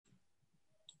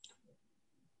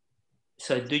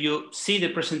So do you see the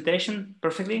presentation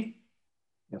perfectly?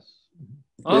 Yes.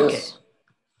 Okay, Yes.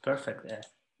 Perfect.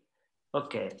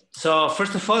 Okay, so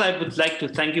first of all, I would like to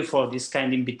thank you for this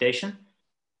kind invitation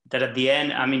that at the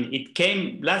end, I mean, it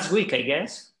came last week, I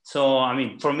guess. So, I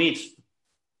mean, for me, it's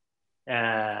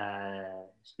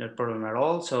no problem at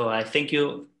all. So I thank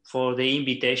you for the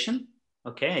invitation.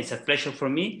 Okay, it's a pleasure for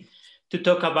me to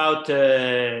talk about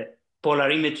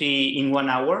polarimetry in 1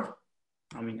 hour.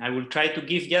 I mean, I will try to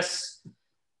give just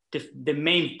the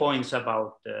main points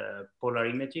about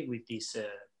polarimetry with this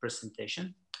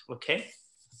presentation. Okay.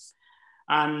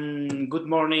 And good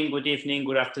morning, good evening,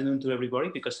 good afternoon to everybody,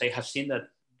 because I have seen that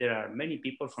there are many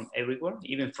people from everywhere,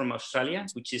 even from Australia,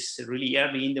 which is really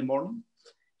early in the morning.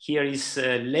 Here is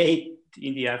late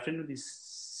in the afternoon,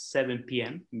 it's 7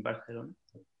 p.m. in Barcelona.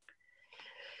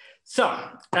 So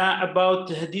about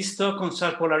this talk on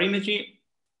SAR polarimetry,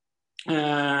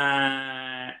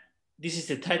 this is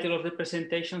the title of the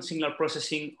presentation, Signal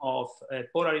Processing of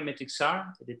Polarimetric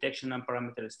SAR, Detection and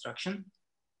Parameter Extraction.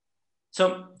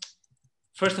 So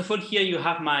first of all, here you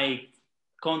have my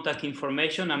contact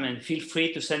information. I mean, feel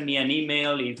free to send me an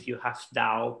email if you have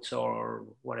doubts or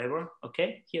whatever,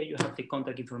 okay? Here you have the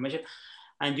contact information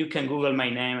and you can Google my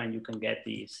name and you can get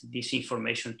this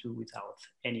information too without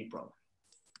any problem.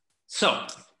 So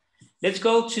let's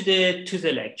go to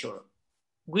the lecture.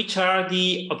 Which are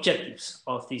the objectives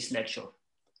of this lecture?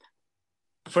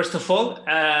 First of all,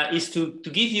 is to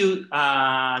give you,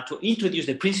 to introduce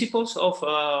the principles of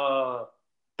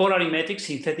polarimetric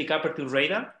synthetic aperture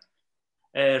radar,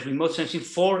 remote sensing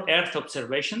for Earth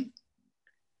observation.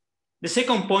 The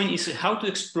second point is how to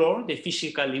explore the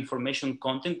physical information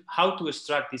content, how to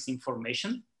extract this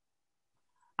information.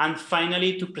 And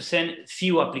finally, to present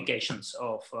few applications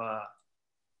of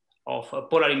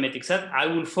polarimetric SAR. I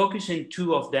will focus on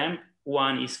two of them.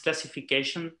 One is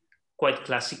classification, quite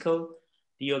classical.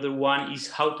 The other one is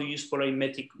how to use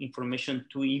polarimetric information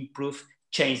to improve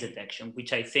change detection,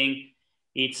 which I think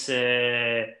it's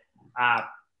a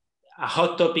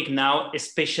hot topic now,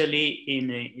 especially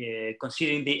in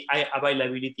considering the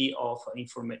availability of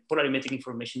polarimetric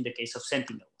information in the case of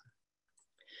Sentinel.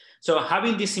 So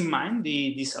having this in mind,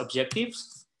 these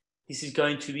objectives, this is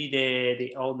going to be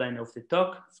the outline of the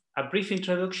talk. A brief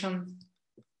introduction,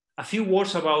 a few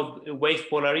words about wave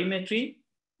polarimetry,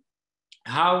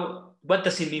 what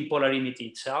does it mean polarimetry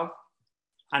itself,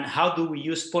 and how do we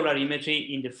use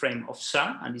polarimetry in the frame of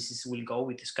SAR, and will go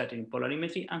with scattering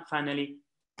polarimetry, and finally,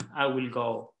 I will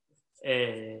go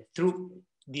through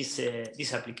this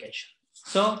application.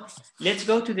 So let's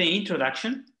go to the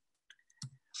introduction.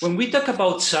 When we talk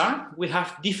about SAR, we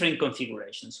have different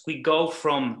configurations. We go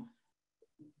from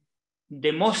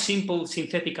the most simple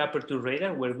synthetic aperture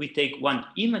radar, where we take one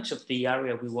image of the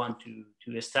area we want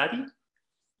to study.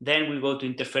 Then we go to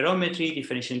interferometry,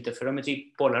 differential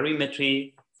interferometry,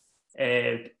 polarimetry,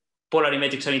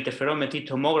 polarimetric SAR interferometry,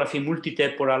 tomography,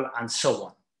 multitemporal, and so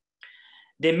on.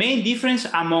 The main difference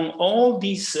among all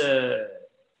these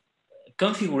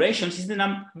configurations is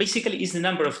basically the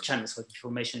number of channels of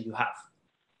information you have.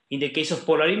 In the case of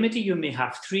polarimetry, you may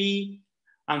have 3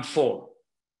 and 4.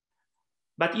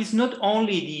 But it's not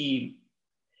only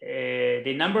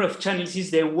the number of channels,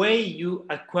 it's the way you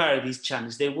acquire these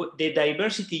channels, the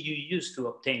diversity you use to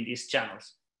obtain these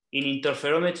channels. In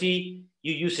interferometry,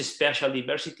 you use a spatial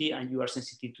diversity and you are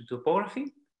sensitive to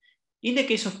topography. In the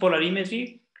case of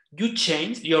polarimetry, you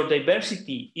change, your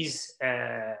diversity is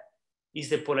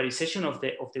the polarization of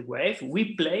the wave.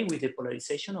 We play with the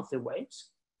polarization of the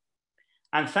waves.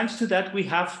 And thanks to that,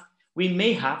 we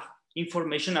may have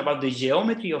information about the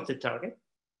geometry of the target,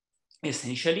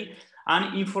 essentially,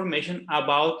 and information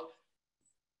about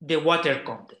the water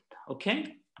content,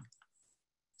 okay?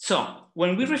 So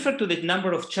when we refer to the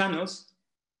number of channels,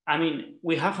 I mean,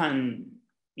 we have an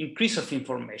increase of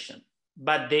information,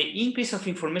 but the increase of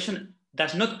information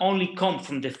does not only come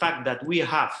from the fact that we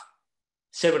have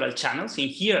several channels. In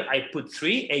here, I put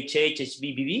 3, HH,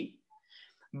 HB, BB,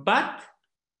 but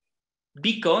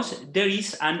because there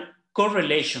is a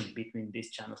correlation between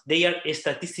these channels. They are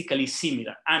statistically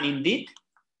similar. And indeed,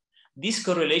 this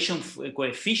correlation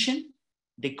coefficient,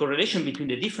 the correlation between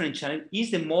the different channels,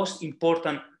 is the most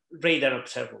important radar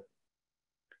observable.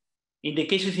 In the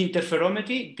case of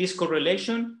interferometry, this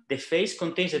correlation, the phase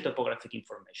contains the topographic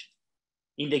information.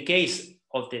 In the case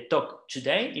of the talk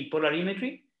today, in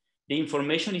polarimetry, the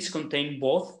information is contained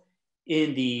both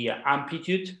in the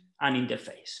amplitude and in the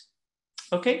phase.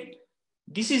 Okay,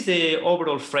 this is the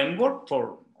overall framework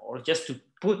or just to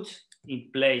put in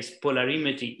place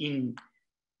polarimetry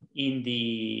in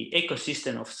the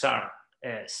ecosystem of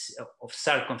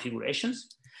SAR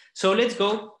configurations. So let's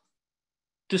go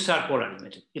to SAR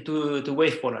polarimetry, to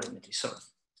wave polarimetry, sorry.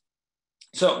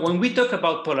 So when we talk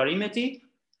about polarimetry,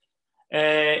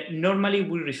 normally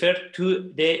we refer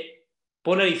to the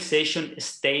polarization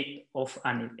state of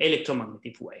an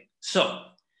electromagnetic wave. So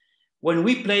when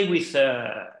we play with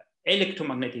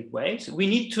electromagnetic waves, we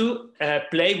need to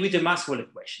play with the Maxwell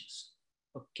equations,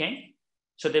 okay?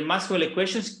 So the Maxwell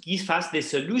equations give us the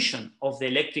solution of the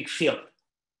electric field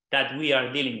that we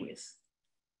are dealing with.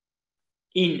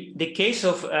 In the case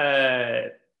of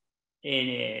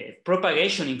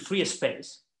propagation in free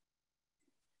space,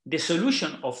 the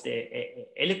solution of the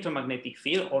electromagnetic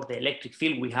field or the electric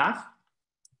field we have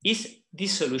is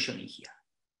this solution in here,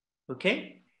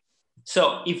 okay?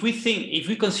 So if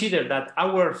we consider that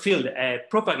our field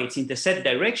propagates in the Z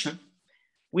direction,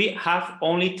 we have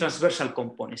only transversal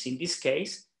components. In this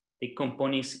case, the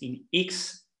components in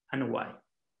X and Y.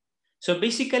 So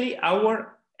basically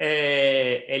our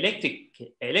electric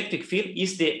field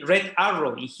is the red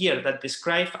arrow in here that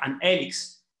describes an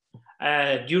helix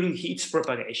during its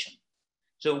propagation.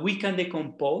 So we can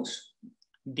decompose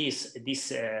this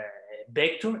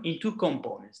vector in two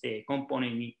components, the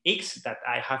component in X that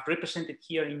I have represented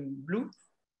here in blue,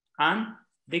 and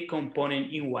the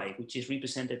component in Y, which is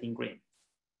represented in green.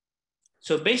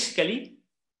 So basically,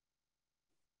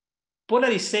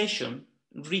 polarization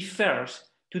refers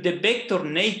to the vector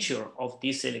nature of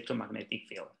this electromagnetic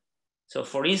field. So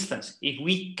for instance, if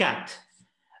we cut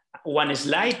one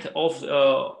slide of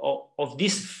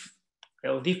this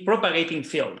propagating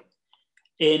field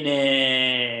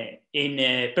in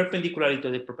perpendicular to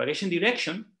the propagation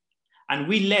direction, and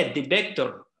we let the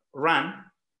vector run,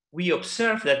 we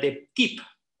observe that the tip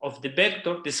of the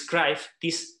vector describes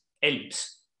this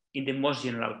ellipse in the most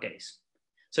general case.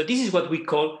 So this is what we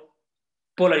call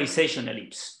polarization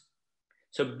ellipse.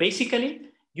 So basically,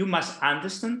 you must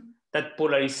understand that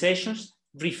polarization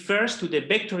refers to the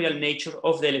vectorial nature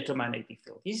of the electromagnetic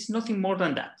field. This is nothing more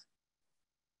than that.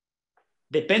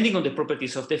 Depending on the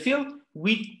properties of the field,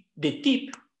 the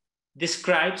tip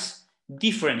describes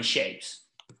different shapes.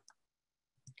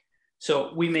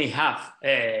 So we may have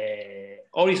a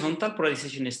horizontal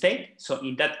polarization state. So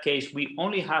in that case, we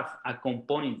only have a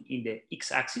component in the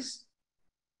x-axis.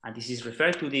 And this is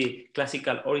referred to the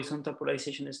classical horizontal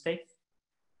polarization state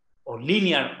or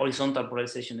linear horizontal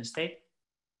polarization state.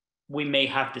 We may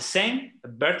have the same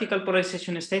vertical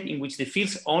polarization state in which the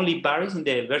fields only varies in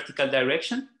the vertical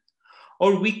direction,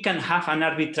 or we can have an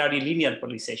arbitrary linear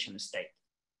polarization state.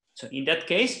 So in that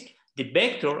case, the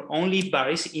vector only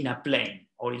varies in a plane,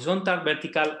 horizontal,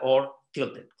 vertical, or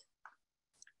tilted.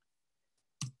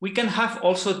 We can have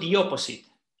also the opposite.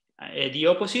 The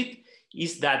opposite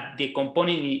is that the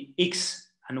component in X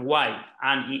and Y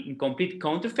are in complete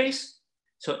counterphase.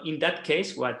 So in that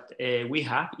case, what we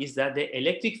have is that the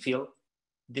electric field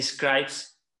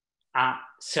describes a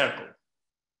circle.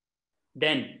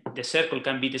 Then the circle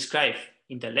can be described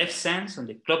in the left sense, on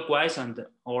the clockwise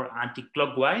or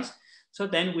anti-clockwise. So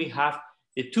then we have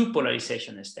the two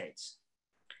polarization states.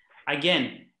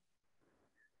 Again,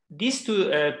 these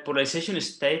two polarization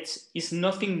states is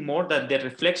nothing more than the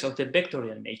reflex of the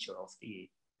vectorial nature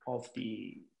of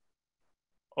the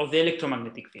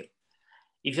electromagnetic field.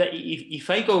 If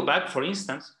I go back, for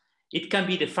instance, it can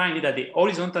be defined that the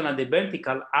horizontal and the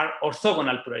vertical are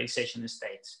orthogonal polarization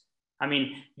states. I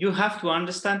mean, you have to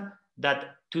understand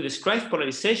that to describe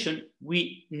polarization,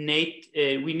 we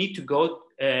need to go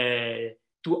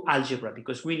to algebra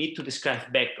because we need to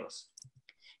describe vectors.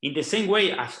 In the same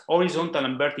way as horizontal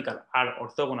and vertical are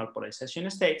orthogonal polarization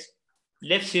states,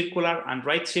 left circular and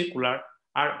right circular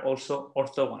are also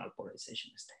orthogonal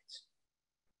polarization states.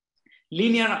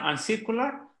 Linear and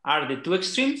circular are the two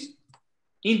extremes.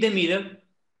 In the middle,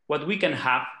 what we can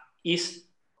have is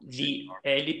the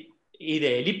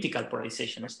elliptical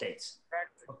polarization states.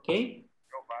 Okay.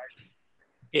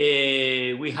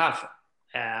 We have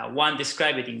one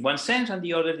described in one sense and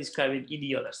the other described in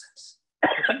the other sense.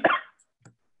 Okay.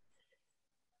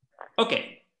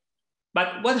 Okay,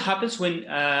 but what happens when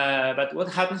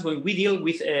we deal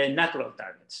with natural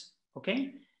targets?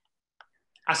 Okay,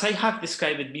 as I have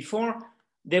described it before,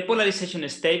 the polarization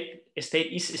state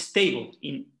is stable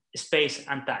in space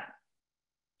and time.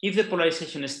 If the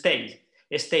polarization state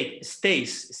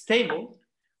stays stable,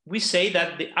 we say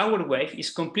that our wave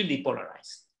is completely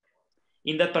polarized.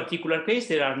 In that particular case,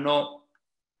 there are no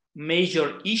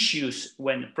major issues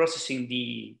when processing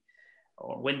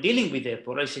or when dealing with the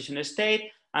polarization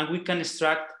state, and we can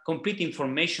extract complete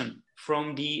information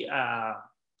from the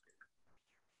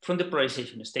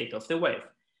polarization state of the wave.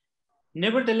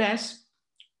 Nevertheless,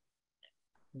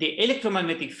 the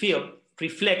electromagnetic field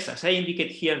reflects, as I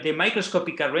indicate here, the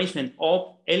microscopic arrangement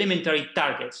of elementary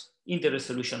targets in the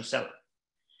resolution cell.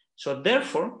 So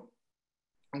therefore,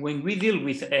 when we deal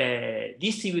with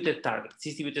distributed targets,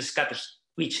 distributed scatters,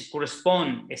 which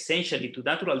correspond essentially to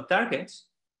natural targets,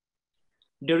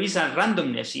 there is a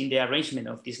randomness in the arrangement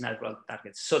of these natural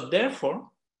targets. So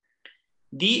therefore,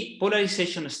 the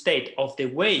polarization state of the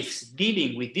waves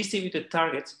dealing with distributed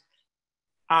targets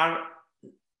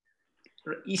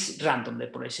is random, the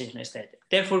polarization state.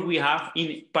 Therefore, we have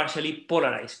in partially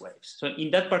polarized waves. So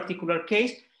in that particular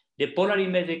case, the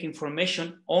polarimetric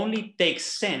information only takes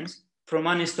sense from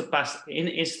a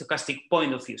stochastic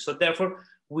point of view. So therefore,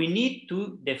 we need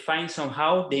to define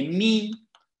somehow the mean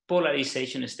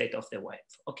polarization state of the wave,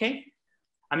 okay?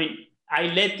 I mean, I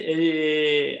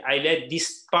let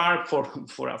this part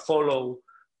for a follow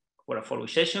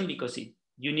session, because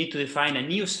you need to define a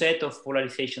new set of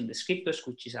polarization descriptors,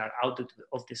 which are out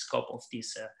of the scope of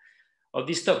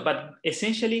this talk. But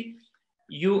essentially,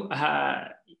 you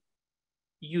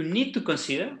need to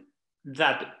consider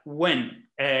that when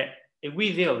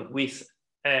we deal with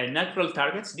natural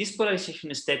targets, this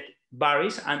polarization state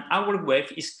varies, and our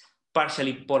wave is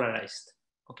partially polarized.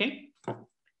 Okay.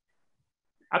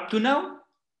 Up to now,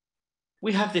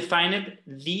 we have defined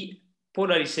the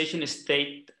polarization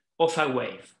state of a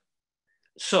wave.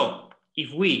 So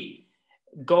if we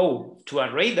go to a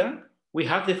radar, we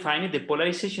have defined the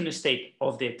polarization state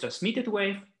of the transmitted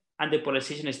wave and the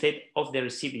polarization state of the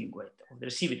receiving wave, of the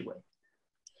received wave.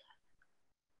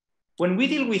 When we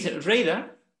deal with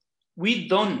radar, we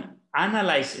don't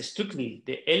analyze strictly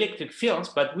the electric fields,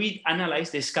 but we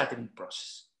analyze the scattering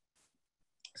process.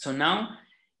 So now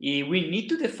we need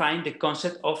to define the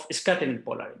concept of scattering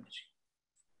polarimetry.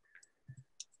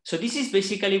 So this is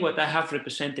basically what I have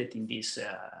represented in this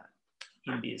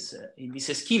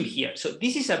scheme here. So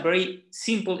this is a very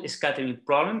simple scattering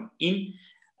problem in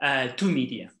two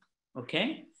media,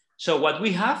 okay? So what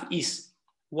we have is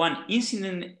one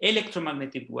incident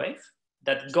electromagnetic wave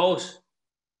that goes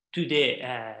to the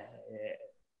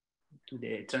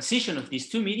transition of these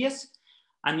two medias,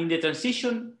 and in the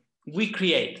transition, we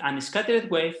create a scattered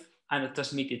wave and a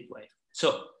transmitted wave.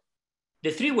 So the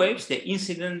three waves, the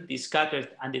incident, the scattered,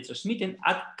 and the transmitted,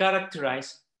 are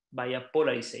characterized by a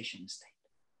polarization state.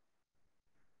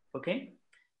 Okay?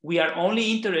 We are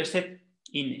only interested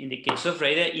in the case of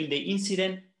radar in the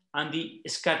incident and the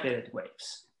scattered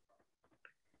waves.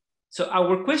 So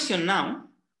our question now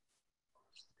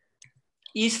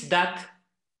is that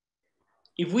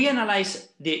if we analyze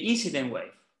the incident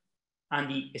wave and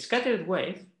the scattered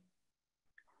wave,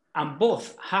 and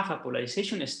both have a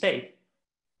polarization state,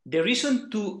 the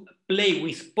reason to play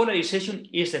with polarization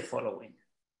is the following.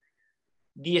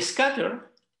 The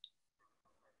scatter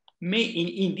may,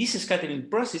 in this scattering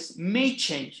process, may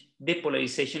change the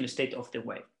polarization state of the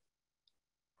wave.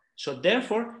 So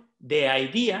therefore, the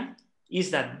idea is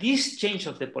that this change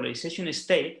of the polarization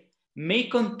state may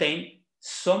contain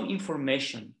some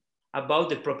information about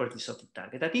the properties of the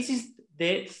target. That this is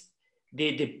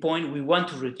the point we want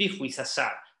to retrieve with a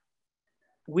SAR.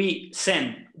 We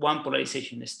send one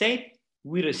polarization state,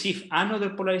 we receive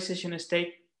another polarization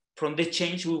state. From the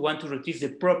change, we want to retrieve the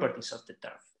properties of the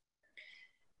target.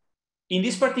 In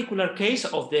this particular case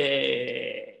of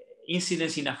the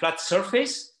incidence in a flat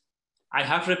surface, I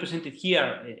have represented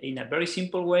here in a very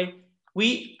simple way.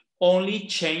 We only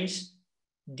change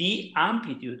the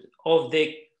amplitude of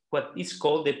what is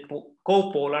called the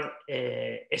copolar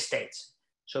states.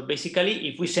 So basically,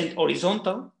 if we send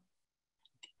horizontal,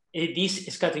 this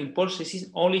scattering process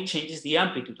only changes the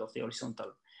amplitude of the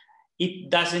horizontal. It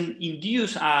doesn't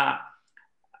induce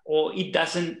or it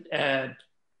doesn't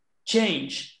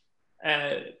change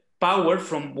power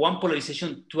from one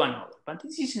polarization to another. But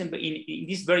this is in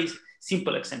this very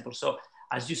simple example. So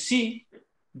as you see,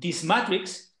 this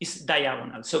matrix is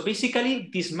diagonal. So basically,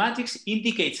 this matrix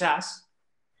indicates us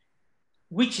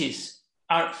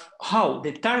how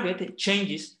the target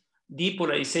changes the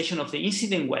polarization of the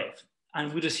incident wave,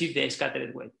 and we receive the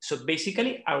scattered wave. So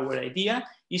basically, our idea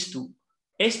is to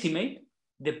estimate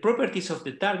the properties of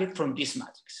the target from this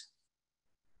matrix.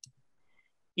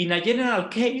 In a general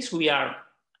case, we are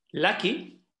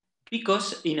lucky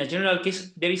because in a general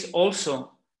case, there is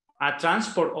also a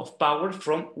transport of power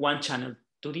from one channel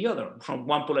to the other, from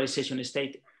one polarization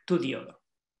state to the other.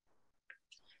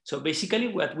 So basically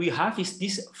what we have is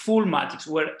this full matrix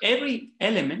where every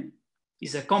element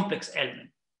is a complex element.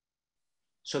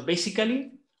 So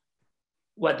basically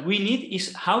what we need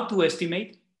is how to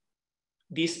estimate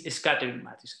this scattering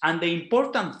matrix. And the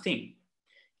important thing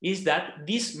is that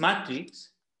this matrix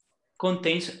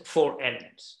contains 4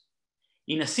 elements.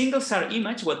 In a single SAR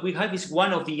image, what we have is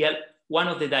one of the one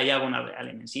of the diagonal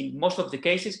elements. In most of the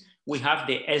cases, we have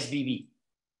the SBB.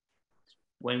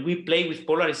 When we play with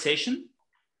polarization,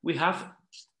 we have,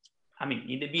 I mean,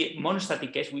 in the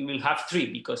monostatic case, we will have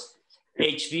 3 because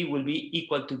HB will be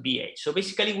equal to BH. So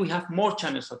basically, we have more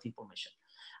channels of information.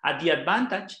 And the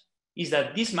advantage is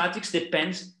that this matrix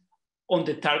depends on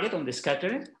the target, on the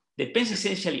scattering, depends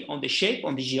essentially on the shape,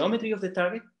 on the geometry of the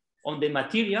target, on the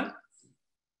material,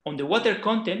 on the water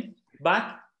content, but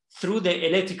through the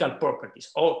electrical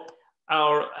properties or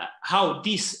how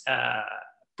these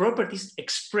properties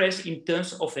express in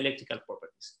terms of electrical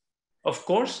properties. Of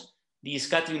course, the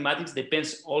scattering matrix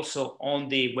depends also on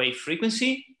the wave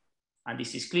frequency, and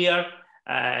this is clear.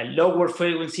 Lower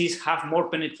frequencies have more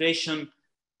penetration,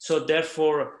 so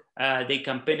therefore they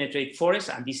can penetrate forests,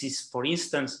 and this is, for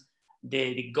instance,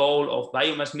 the goal of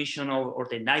biomass mission or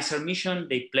the NISAR mission.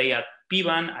 They play at P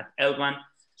band, at L band,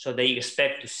 so they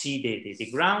expect to see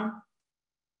the ground.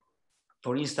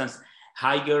 For instance,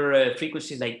 higher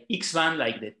frequencies like X band,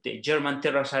 like the German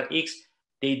TerraSAR X,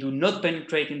 they do not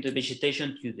penetrate into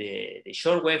vegetation to the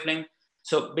short wavelength.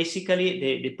 So basically,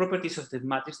 the properties of the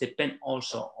matrix depend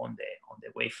also on the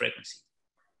wave frequency.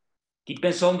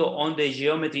 Depends on the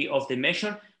geometry of the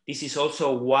measure. This is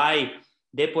also why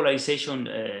depolarization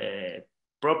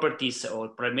properties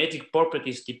or polarimetric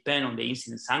properties depend on the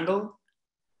incidence angle.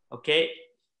 Okay,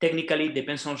 technically it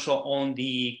depends also on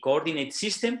the coordinate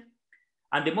system.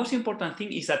 And the most important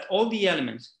thing is that all the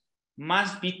elements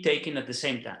must be taken at the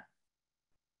same time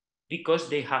because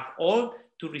they have all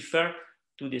to refer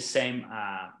to the same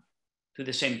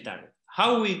target.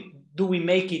 How do we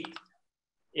make it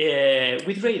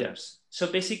with radars? So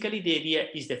basically the idea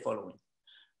is the following.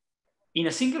 In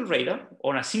a single radar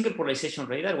or a single polarization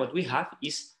radar, what we have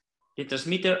is the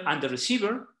transmitter and the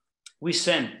receiver. We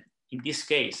send, in this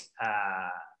case,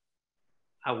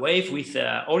 a wave with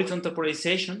horizontal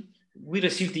polarization. We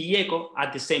receive the echo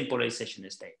at the same polarization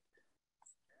state.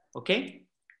 Okay?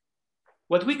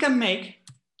 What we can make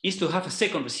is to have a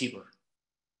second receiver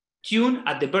tuned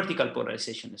at the vertical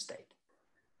polarization state.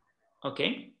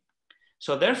 Okay?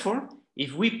 So therefore,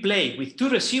 if we play with 2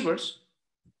 receivers,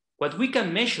 what we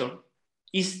can measure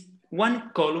is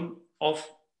 1 column of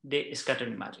the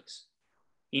scattering matrix.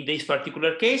 In this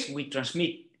particular case, we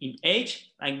transmit in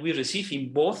H and we receive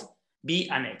in both B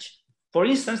and H. For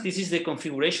instance, this is the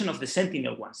configuration of the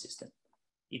Sentinel-1 system.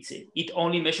 It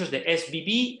only measures the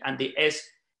SBB and the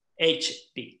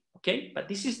SHB, okay? But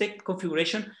this is the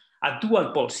configuration, a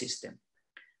dual pole system.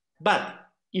 But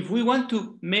if we want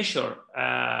to measure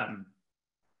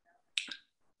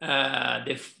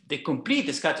the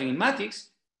complete scattering matrix,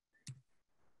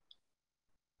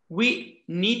 we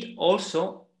need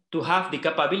also to have the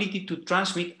capability to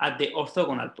transmit at the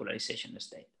orthogonal polarization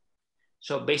state.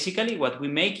 So basically what we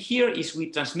make here is we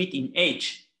transmit in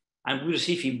H and we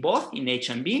receive in both, in H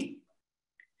and B.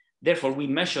 Therefore, we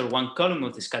measure 1 column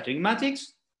of the scattering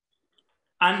matrix.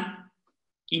 And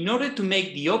in order to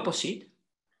make the opposite,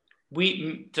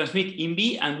 we transmit in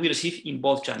B and we receive in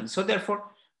both channels. So therefore,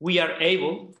 we are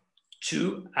able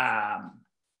to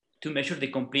measure the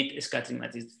complete scattering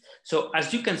matrix. So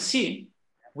as you can see,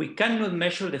 we cannot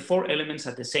measure the 4 elements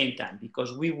at the same time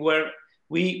because we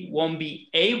won't be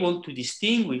able to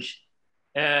distinguish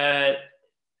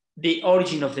the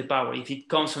origin of the power, if it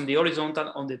comes from the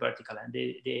horizontal or the vertical. And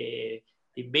the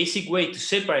basic way to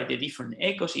separate the different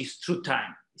echoes is through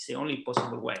time. It's the only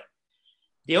possible way.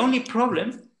 The only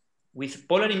problem with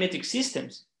polarimetric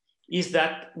systems is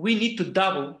that we need to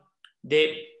double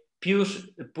the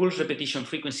pulse repetition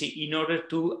frequency in order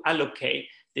to allocate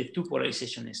the 2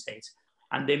 polarization states.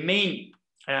 And the main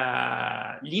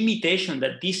limitation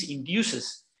that this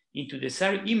induces into the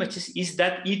SAR images is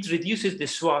that it reduces the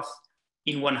swath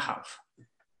in 1/2.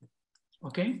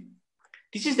 Okay?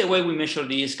 This is the way we measure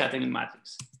the scattering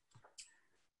matrix.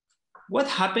 What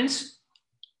happens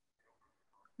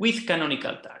with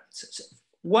canonical targets?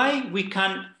 Why we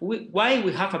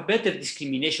have a better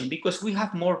discrimination? Because we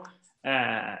have more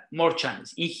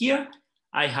channels. In here,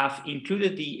 I have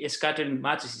included the scattering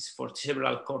matrices for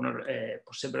several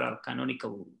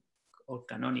canonical or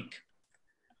canonic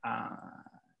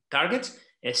targets: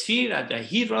 a sphere, a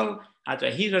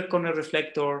trihedral corner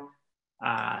reflector,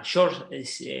 short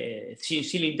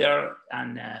cylinder,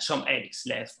 and some helix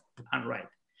left and right.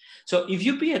 So if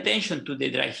you pay attention to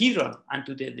the trihedral and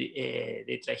to the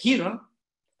trihedral,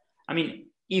 I mean,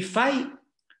 if I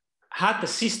had a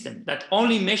system that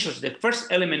only measures the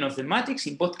first element of the matrix,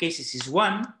 in both cases is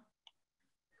 1,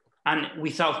 and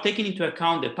without taking into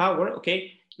account the power,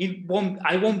 okay,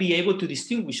 I won't be able to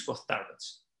distinguish both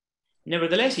targets.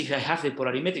 Nevertheless, if I have the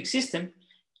polarimetric system,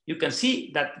 you can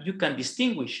see that you can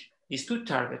distinguish these two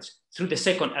targets through the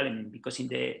second element, because in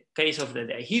the case of the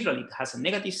dihedral, it has a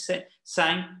negative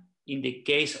sign. In the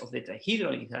case of the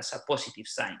trihedral, it has a positive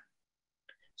sign.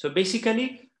 So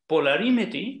basically,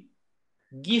 polarimetry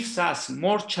gives us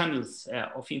more channels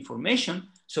of information,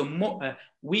 so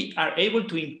we are able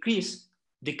to increase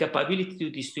the capability to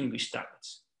distinguish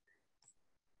targets.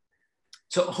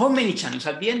 So how many channels?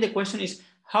 At the end, the question is,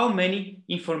 how many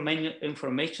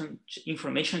information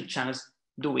channels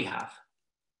do we have?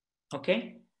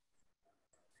 Okay?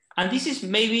 And this is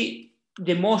maybe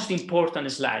the most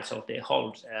important slides of the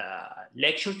whole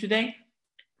lecture today,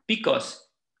 because,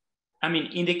 I mean,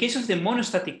 in the case of the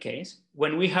monostatic case,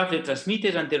 when we have the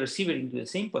transmitter and the receiver into the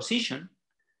same position,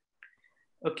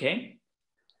 okay,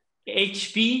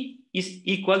 HP is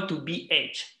equal to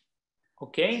BH.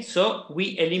 Okay, so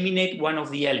we eliminate one of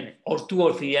the elements, or two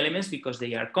or three elements, because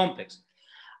they are complex.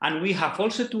 And we have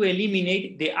also to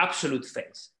eliminate the absolute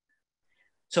phase.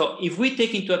 So if we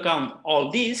take into account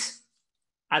all this,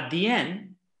 at the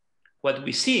end, what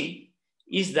we see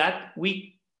is that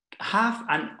we have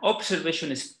an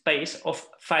observation space of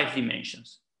 5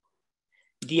 dimensions.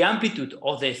 The amplitude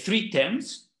of the three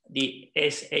terms, the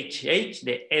SHH,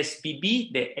 the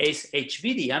SBB, the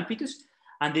SHB, the amplitudes,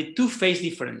 and the two phase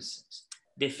differences,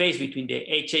 the phase between the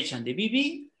HH and the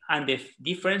BB, and the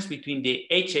difference between the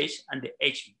HH and the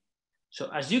HB. So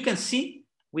as you can see,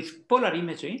 with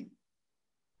polarimetry,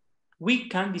 we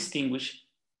can distinguish,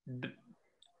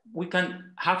 we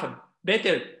can have a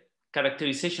better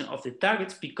characterization of the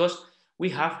targets because we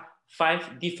have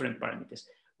 5 different parameters.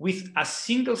 With a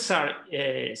single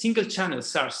channel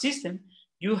SAR system,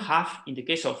 you have, in the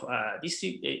case of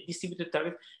distributed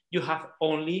target, you have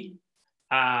only,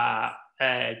 or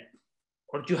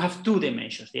you have 2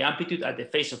 dimensions, the amplitude at the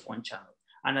phase of one channel.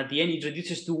 And at the end, it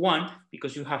reduces to 1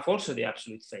 because you have also the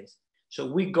absolute phase. So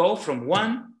we go from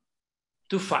 1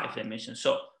 to 5 dimensions.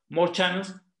 So more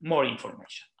channels, more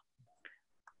information.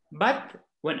 But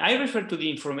when I refer to the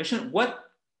information, what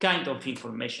kind of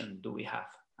information do we have?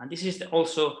 And this is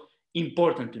also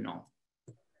important to know.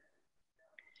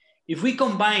 If we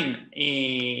combine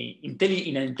in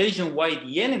an intelligent way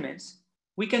the elements,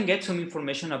 we can get some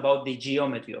information about the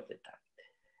geometry of the target.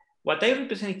 What I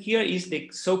represent here is the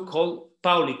so-called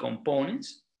Pauli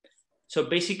components. So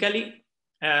basically,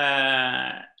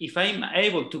 if I'm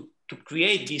able to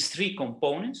create these 3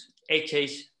 components,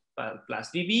 HH plus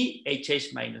BB,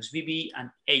 HH minus BB, and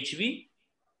HB,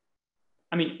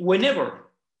 I mean,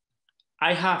 whenever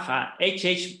I have a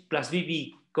HH plus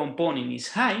BB component is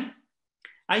high,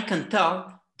 I can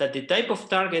tell that the type of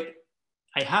target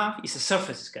I have is a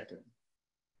surface scattering,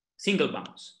 single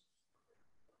bounce.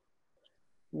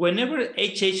 Whenever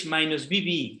HH minus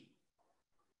BB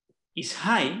is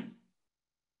high,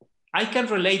 I can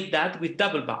relate that with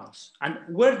double bounce. And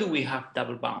where do we have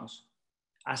double bounce?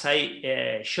 As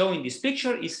I show in this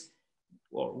picture,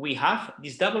 we have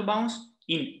this double bounce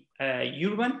in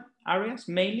urban areas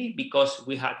mainly, because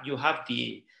you have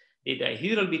the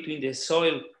dihedral between the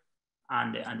soil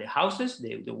and the houses,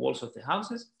 the walls of the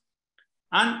houses,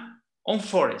 and on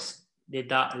forests, the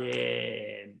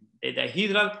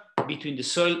dihedral between the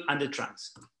soil and the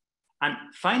trunks. And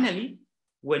finally,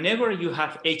 whenever you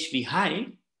have HB high,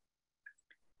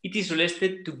 it is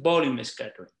related to volume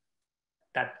scattering.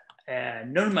 That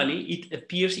normally it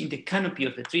appears in the canopy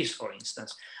of the trees, for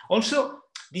instance. Also,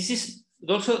 this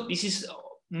is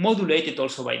modulated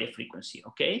also by the frequency,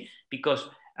 okay? Because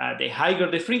the higher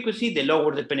the frequency, the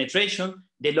lower the penetration,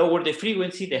 the lower the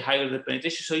frequency, the higher the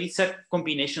penetration. So it's a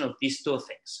combination of these 2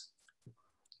 things.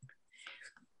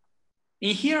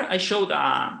 In here, I showed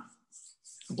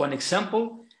one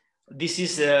example. This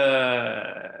is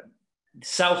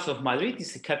south of Madrid,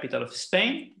 it's the capital of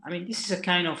Spain. I mean, this is a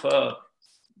kind of a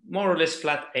more or less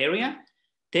flat area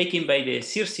taken by the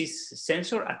Circes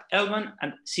sensor at L1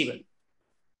 and C1.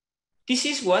 This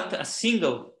is what a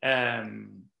single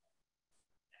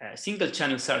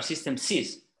channel SAR system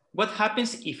sees. What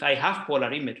happens if I have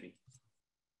polarimetry?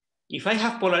 If I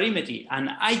have polarimetry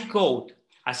and I code,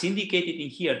 as indicated in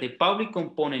here, the Pauli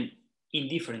component in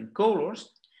different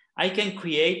colors, I can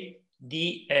create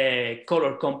the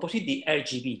color composite, the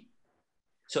RGB.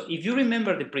 So if you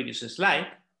remember the previous slide,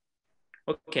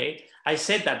 okay, I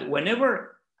said that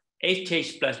whenever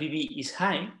HH plus BB is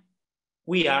high,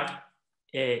 we are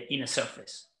in a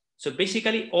surface. So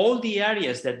basically all the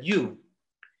areas that you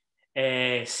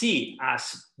see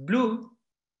as blue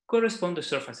correspond to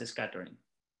surface scattering.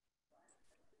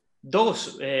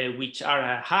 Those which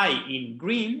are high in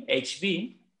green,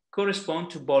 HB, correspond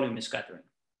to volume scattering.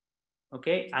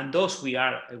 Okay, and those which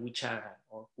are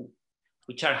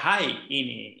high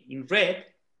in red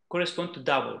correspond to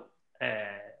double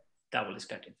double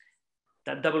scattering,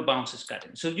 that double bounce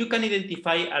scattering. So you can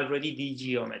identify already the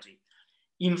geometry.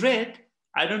 In red,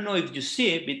 I don't know if you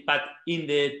see it, but in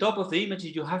the top of the image,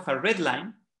 you have a red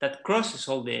line that crosses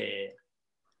all the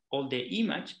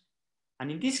image.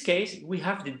 And in this case, we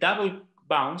have the double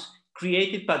bounce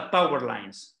created by power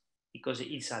lines because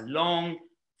it's a long,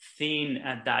 thin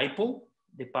dipole,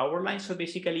 the power line. So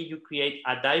basically you create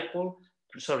a dipole,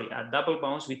 sorry, a double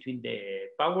bounce between the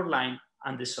power line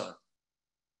and the sun.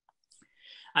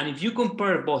 And if you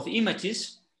compare both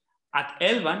images, at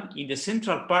L1, in the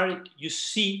central part, you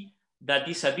see that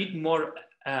it's a bit more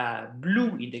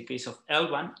blue in the case of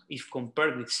L1 if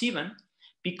compared with C1,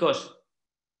 because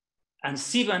in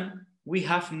C1, we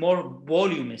have more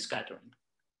volume scattering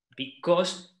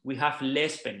because we have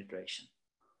less penetration.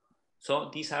 So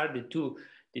these are the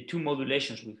two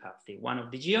modulations we have, the one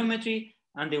of the geometry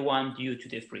and the one due to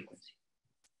the frequency.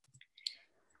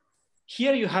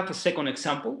 Here you have a second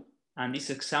example, and this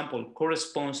example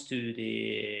corresponds to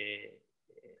the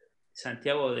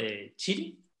Santiago de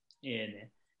Chile. And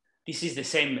this is the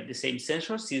same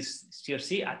sensor,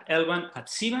 CRC at L1 at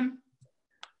C1.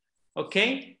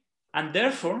 Okay, and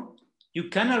therefore you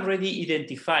can already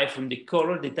identify from the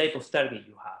color the type of target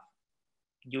you have.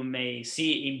 You may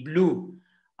see in blue,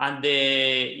 and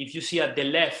if you see at the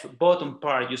left bottom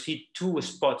part, you see 2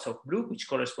 spots of blue, which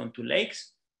correspond to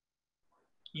lakes.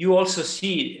 You also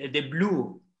see the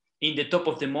blue in the top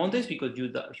of the mountains because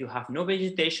you have no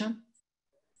vegetation.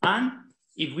 And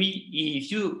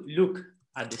if you look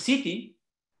at the city,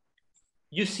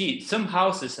 you see some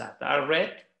houses that are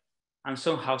red and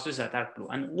some houses that are blue.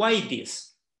 And why this?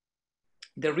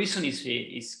 The reason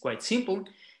is quite simple,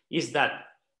 is that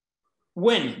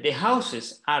when the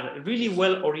houses are really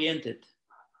well oriented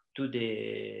to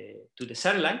the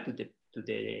satellite, to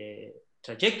the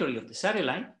trajectory of the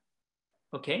satellite,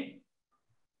 okay,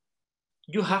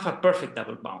 you have a perfect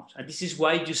double bounce. And this is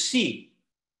why you see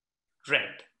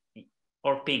red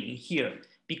or pink in here,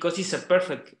 because it's a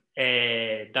perfect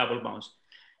double bounce.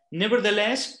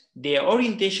 Nevertheless, the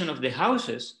orientation of the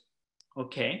houses,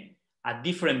 okay, at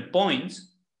different points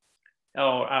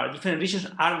or different regions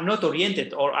are not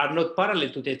oriented or are not parallel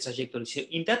to the trajectory. So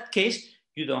in that case,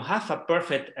 you don't have a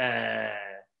perfect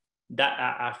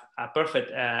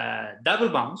double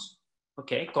bounce,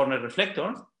 okay, corner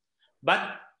reflector,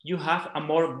 but you have a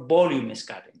more volume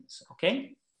scattering,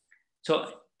 okay?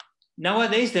 So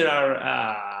nowadays there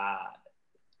are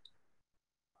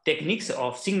techniques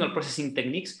of signal processing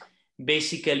techniques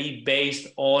basically based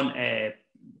on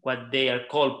what they are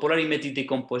called polarimetric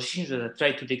decompositions that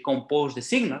try to decompose the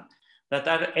signal that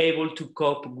are able to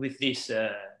cope with these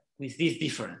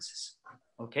differences,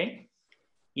 okay?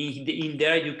 In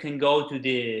there you can go to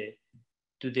the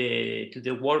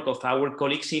work of our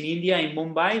colleagues in India, in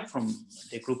Mumbai, from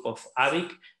the group of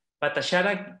Avik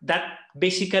Bhattacharya, that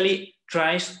basically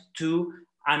tries to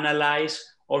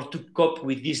analyze or to cope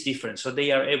with this difference. So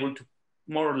they are able to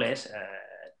more or less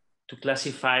to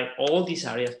classify all these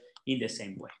areas in the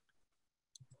same way.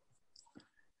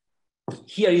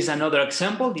 Here is another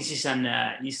example. This is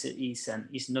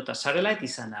is not a satellite,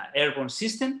 it's an airborne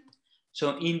system.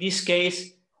 So in this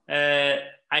case, I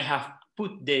have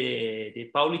put the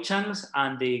Pauli channels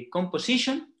and the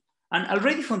composition, and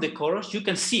already from the colors, you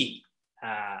can see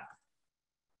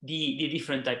the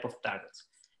different type of targets.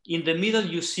 In the middle,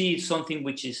 you see something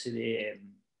which is the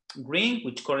green,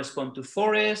 which correspond to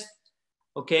forest.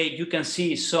 Okay, you can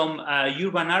see some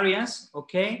urban areas,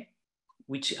 okay,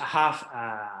 which have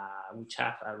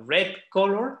a red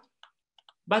color,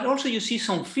 but also you see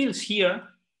some fields here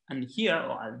and here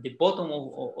at the bottom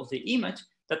of the image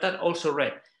that are also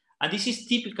red. And this is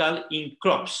typical in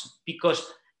crops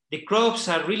because the crops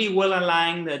are really well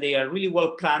aligned, they are really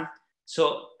well planned,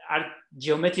 so are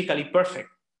geometrically perfect.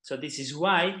 So this is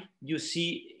why you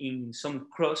see in some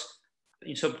crops,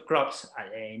 in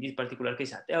this particular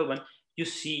case at L1, you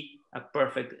see a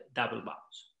perfect double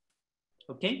bounce,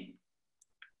 okay?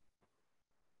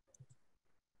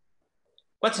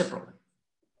 What's the problem?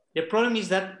 The problem is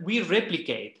that we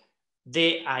replicate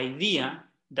the idea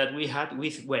that we had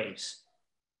with waves.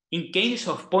 In case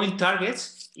of point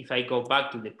targets, if I go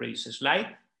back to the previous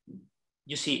slide,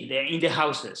 you see in the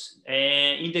houses,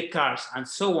 in the cars, and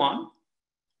so on.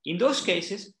 In those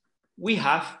cases, we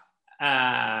have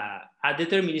a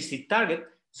deterministic target.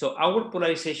 So our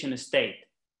polarization state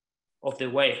of the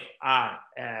wave are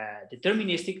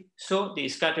deterministic. So the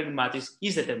scattering matrix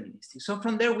is deterministic. So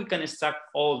from there, we can extract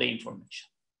all the information.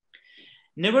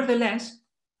 Nevertheless,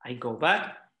 I go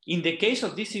back. In the case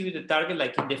of distributed target,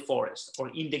 like in the forest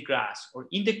or in the grass or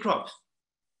in the crops,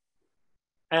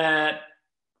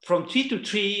 from tree to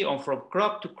tree or from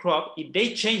crop to crop, if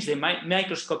they change the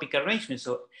microscopic arrangement.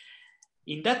 So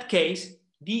in that case,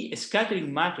 the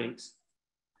scattering matrix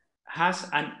has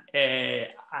a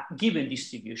given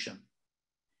distribution.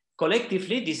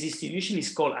 Collectively, this distribution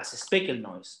is called as a speckle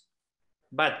noise.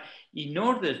 But in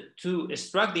order to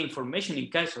extract the information in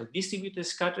case of distributed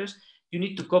scatters, you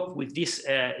need to cope with this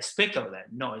speckle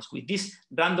noise, with this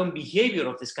random behavior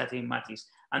of the scattering matrix.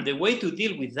 And the way to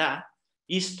deal with that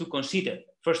is to consider,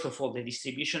 first of all, the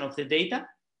distribution of the data,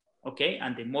 okay?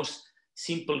 And the most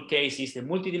simple case is the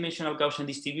multidimensional Gaussian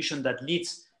distribution that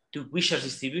leads to Wishar's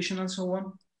distribution and so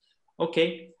on,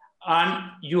 okay?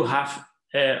 And you have,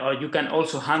 or you can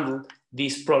also handle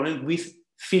this problem with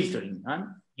filtering.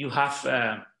 You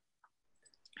have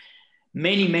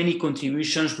many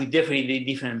contributions with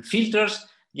different filters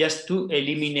just to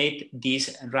eliminate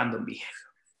this random behavior,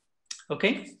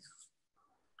 okay?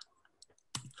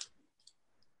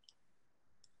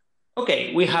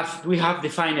 Okay, we have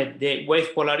defined the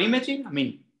wave polarimetry. I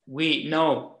mean, we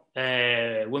know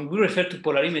when we refer to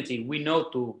polarimetry, we know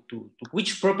to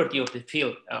which property of the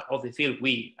field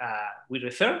we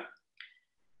refer.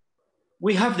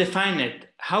 We have defined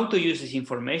how to use this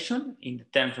information in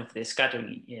terms of the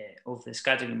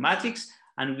scattering matrix,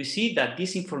 and we see that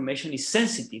this information is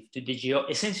sensitive to the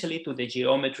essentially to the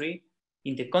geometry.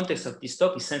 In the context of this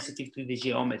talk, is sensitive to the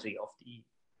geometry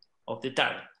of the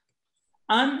target.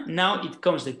 And now it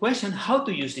comes the question how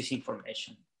to use this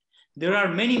information. There are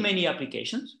many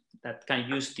applications that can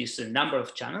use this number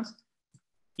of channels.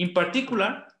 In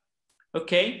particular,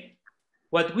 okay,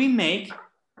 what we make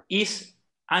is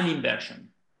an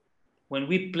inversion. When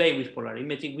we play with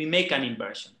polarimetry, we make an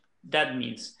inversion. That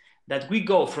means that we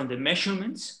go from the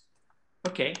measurements,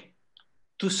 okay,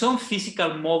 to some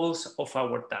physical models of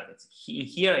our targets.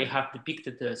 Here I have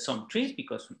depicted some trees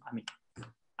because, I mean,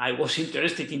 I was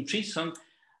interested in trees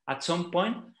at some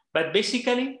point, but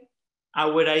basically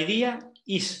our idea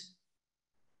is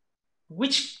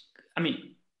with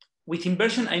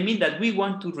inversion, I mean that we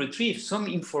want to retrieve some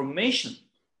information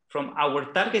from our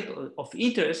target of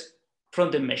interest from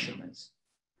the measurements.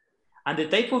 And the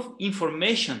type of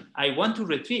information I want to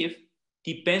retrieve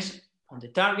depends on the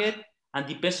target and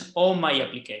depends on my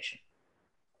application,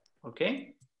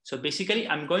 okay? So basically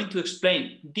I'm going to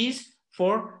explain this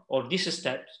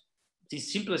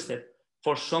this simple step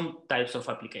for some types of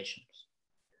applications.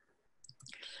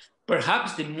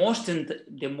 Perhaps the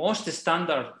most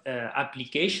standard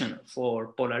application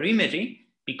for polarimetry,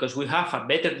 because we have a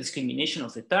better discrimination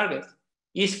of the target,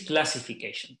 is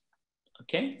classification,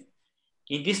 okay?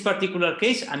 In this particular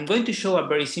case, I'm going to show a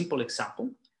very simple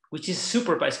example, which is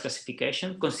supervised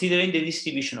classification, considering the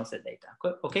distribution of the data,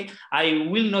 okay? I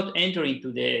will not enter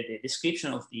into the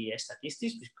description of the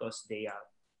statistics because they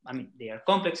are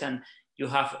complex and you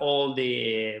have all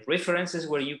the references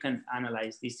where you can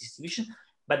analyze this distribution.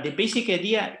 But the basic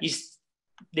idea is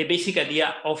the basic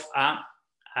idea of a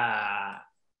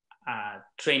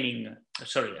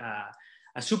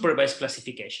supervised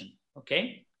classification,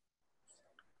 okay?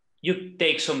 You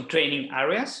take some training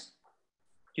areas,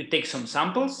 you take some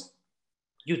samples,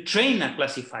 you train a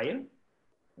classifier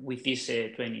with these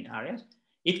training areas.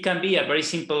 It can be a very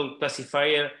simple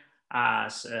classifier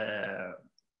as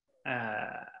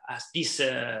this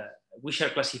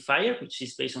Wishar classifier, which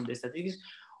is based on the statistics,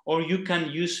 or you can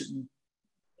use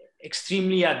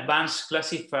extremely advanced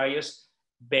classifiers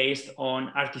based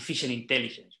on artificial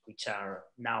intelligence, which are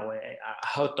now a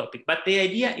hot topic. But the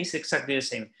idea is exactly the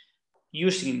same,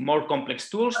 using more complex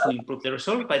tools to improve the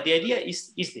result. But the idea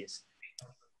is this.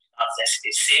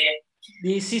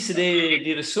 This is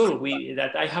the result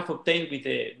that I have obtained with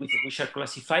the Wishar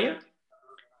classifier.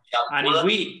 And if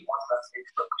we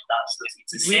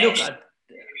look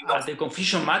at the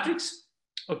confusion matrix,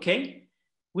 okay,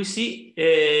 we see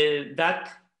that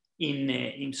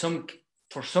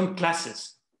for some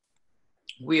classes,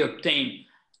 we obtain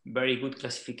very good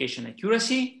classification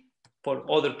accuracy. For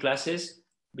other classes,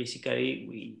 basically,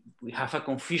 we have a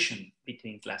confusion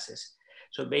between classes.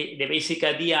 So the basic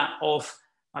idea of,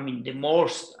 the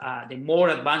more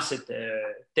advanced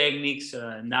techniques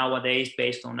nowadays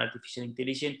based on artificial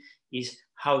intelligence is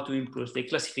how to improve the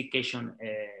classification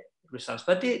results.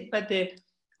 But the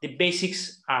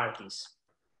basics are these.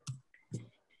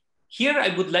 Here, I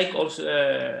would like also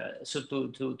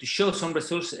to show some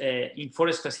results in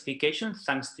forest classification,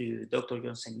 thanks to Dr.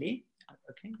 Yongsen Lee,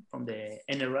 okay, from the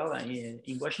NRL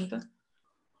in Washington.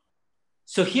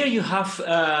 So here you have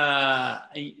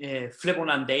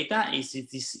Flevoland data.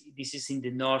 This is in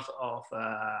the north of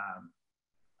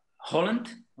Holland,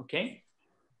 okay?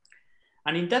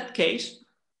 And in that case,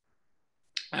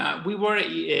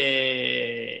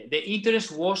 the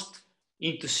interest was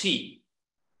into see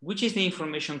which is the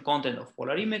information content of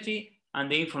polarimetry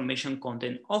and the information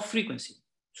content of frequency.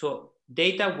 So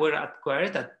data were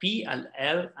acquired at P, L,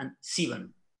 and C1.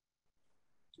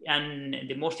 And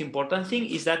the most important thing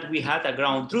is that we had a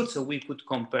ground truth, so we could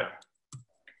compare.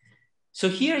 So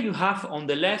here you have on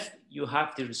the left, you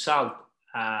have the result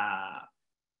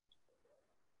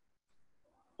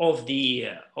of the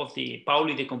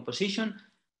Pauli decomposition.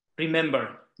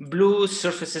 Remember, blue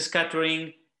surface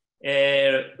scattering,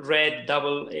 red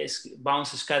double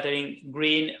bounce scattering,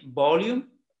 green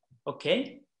volume.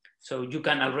 Okay, so you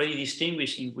can already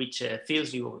distinguish in which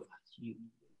fields you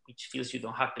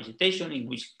don't have vegetation, in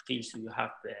which fields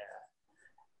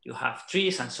you have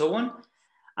trees and so on.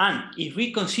 And if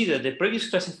we consider the previous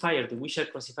classifier, the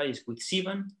Wishart classifiers with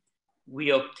C1,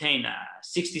 we obtain a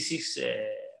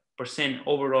 66%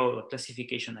 overall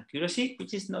classification accuracy,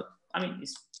 which is not, I mean,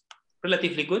 it's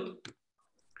relatively good.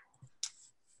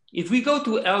 If we go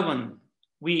to L1,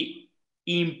 we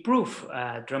improve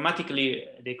dramatically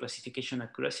the classification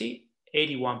accuracy,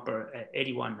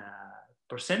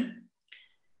 81%.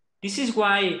 This is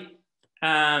why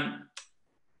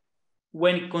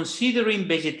when considering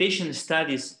vegetation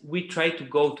studies, we try to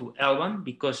go to L1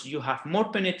 because you have more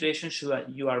penetration, so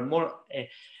you are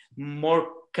more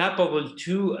capable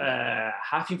to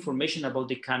have information about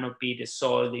the canopy, the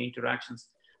soil, the interactions,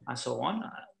 and so on.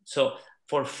 So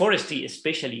for forestry,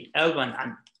 especially L1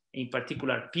 and in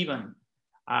particular P1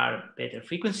 are better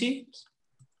frequencies.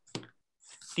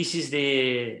 This is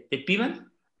the P1,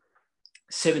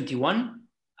 71,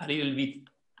 a little bit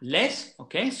less,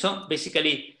 okay? So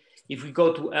basically, if we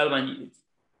go to L1,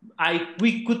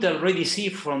 we could already see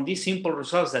from these simple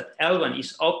results that L1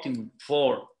 is optimum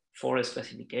for forest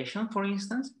classification, for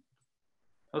instance,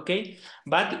 okay?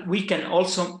 But we can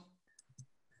also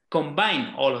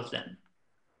combine all of them.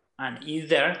 And in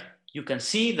there, you can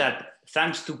see that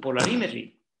thanks to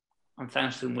polarimetry and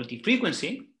thanks to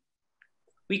multi-frequency,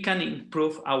 we can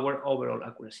improve our overall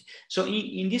accuracy. So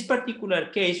in this particular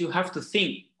case, you have to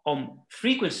think on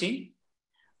frequency,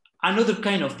 another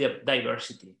kind of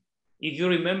diversity. If you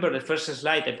remember the first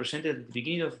slide I presented at the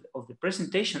beginning of the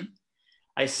presentation,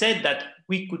 I said that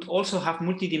we could also have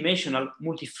multidimensional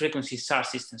multi-frequency SAR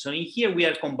systems. So in here, we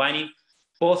are combining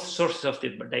both sources of the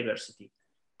diversity,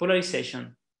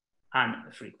 polarization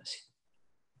and frequency.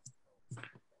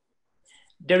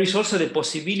 There is also the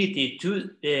possibility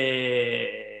to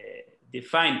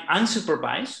define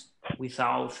unsupervised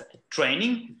without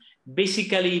training,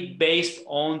 basically based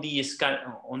on the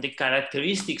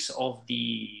characteristics of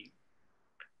the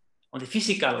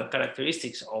physical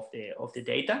characteristics of the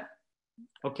data.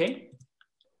 Okay.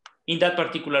 In that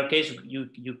particular case,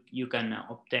 you can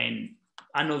obtain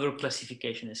another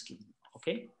classification scheme.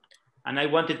 Okay. And I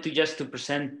wanted to just to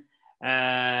present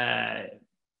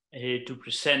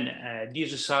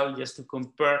this result just to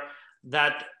compare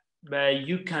that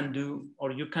you can do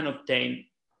or you can obtain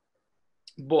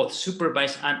both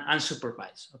supervised and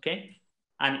unsupervised, okay?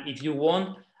 And if you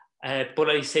want,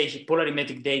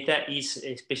 polarimetric data is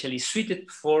especially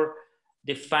suited for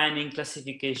defining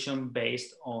classification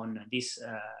based on these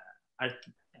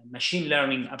machine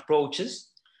learning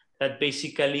approaches that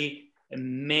basically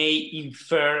may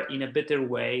infer in a better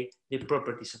way the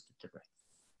properties of the terrain.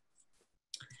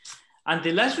 And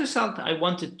the last result I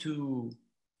wanted to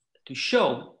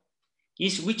show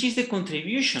is which is the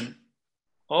contribution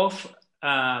of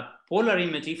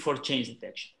polarimetry for change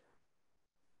detection.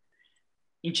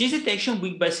 In change detection,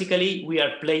 we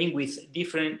are playing with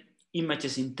different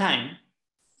images in time.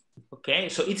 Okay,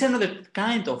 so it's another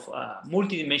kind of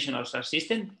multidimensional SAR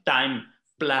system, time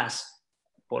plus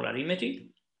polarimetry.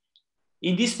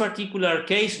 In this particular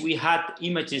case, we had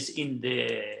images in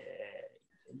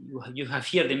you have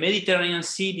here the Mediterranean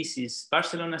Sea, this is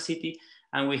Barcelona city,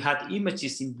 and we had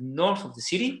images in the north of the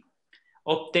city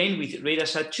obtained with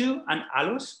RadarSat-2 and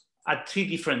ALOS at 3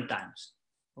 different times,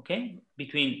 okay,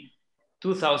 between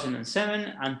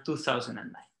 2007 and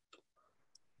 2009.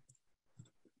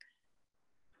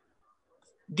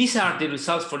 These are the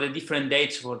results for the different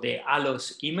dates for the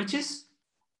ALOS images.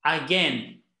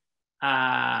 Again,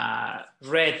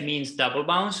 red means double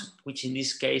bounce, which in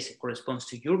this case corresponds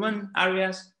to urban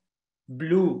areas.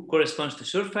 Blue corresponds to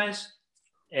surface.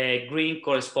 Green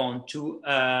corresponds to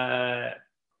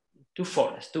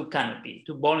forest, to canopy,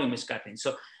 to volume scattering.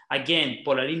 So again,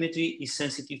 polarimetry is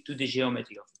sensitive to the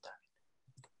geometry of the target.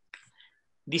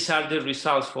 These are the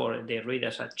results for the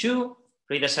RadarSat-2.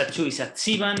 RadarSat-2 is at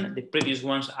C1. The previous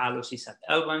ones, ALOS is at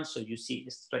L1. So you see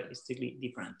strictly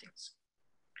different things.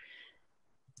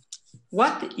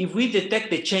 What if we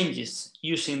detect the changes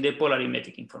using the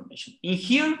polarimetric information? In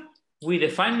here, we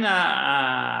define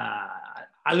an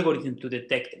algorithm to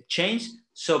detect change.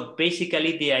 So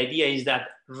basically the idea is that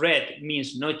red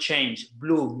means no change,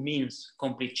 blue means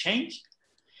complete change.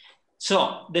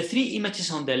 So the three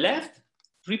images on the left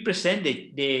represent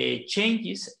the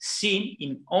changes seen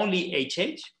in only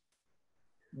HH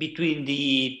between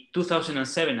the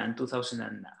 2007 and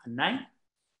 2009.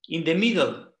 In the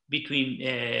middle, between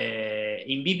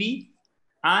in BB,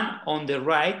 and on the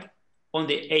right, on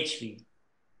the HV.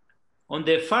 On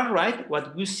the far right,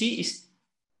 what we see is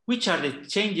which are the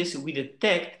changes we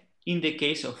detect in the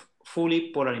case of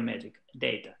fully polarimetric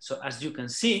data. So as you can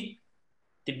see,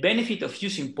 the benefit of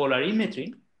using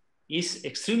polarimetry is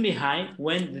extremely high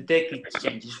when detecting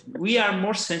changes. We are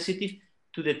more sensitive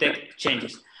to detect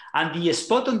changes. And the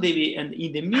spot in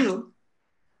the middle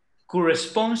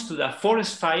corresponds to the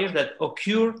forest fire that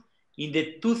occurred in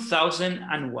the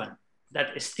 2001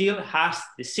 that still has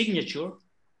the signature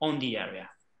on the area.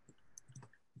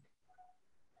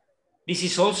 This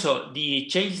is also the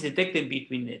changes detected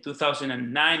between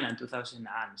 2009 and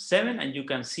 2007, and you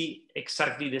can see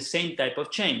exactly the same type of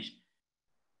change.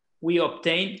 We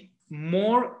obtain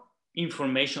more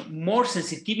information, more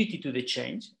sensitivity to the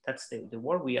change. That's the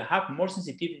word. We have more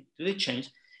sensitivity to the change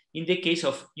in the case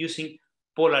of using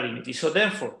polarimetry. So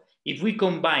therefore, if we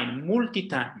combine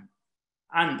multi-time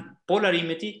and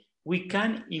polarimetry, we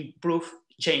can improve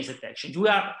change detection. We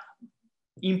are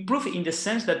improved in the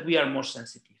sense that we are more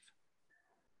sensitive.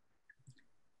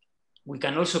 We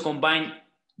can also combine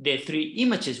the three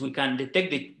images. We can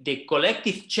detect the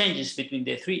collective changes between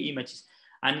the three images.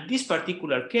 And in this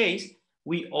particular case,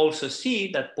 we also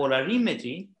see that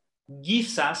polarimetry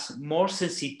gives us more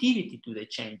sensitivity to the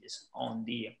changes on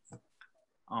the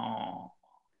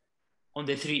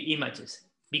three images.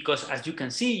 Because as you can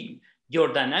see,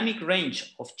 your dynamic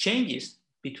range of changes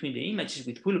between the images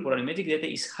with full polarimetric data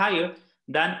is higher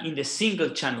than in the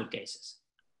single channel cases.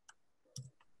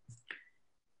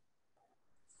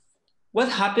 What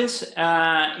happens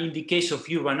in the case of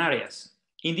urban areas?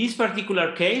 In this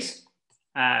particular case,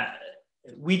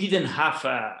 we didn't have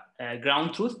a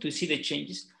ground truth to see the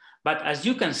changes, but as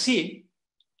you can see,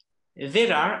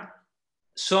 there are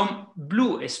some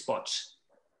blue spots,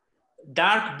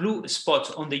 dark blue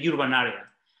spots on the urban area.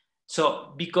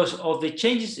 So because of the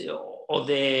changes or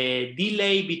the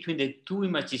delay between the two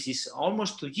images is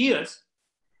almost 2 years,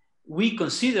 we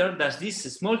consider that these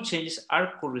small changes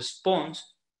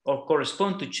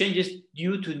correspond to changes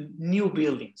due to new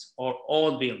buildings or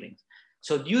old buildings.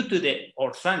 So due to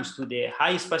thanks to the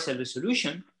high spatial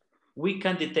resolution, we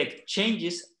can detect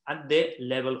changes at the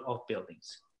level of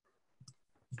buildings.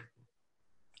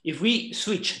 If we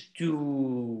switch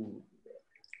to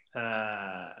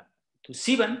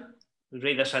C-band,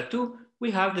 radar SAR 2, we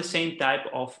have the same type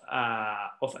of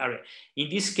area. In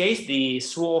this case, the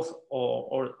swath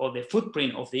or the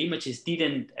footprint of the images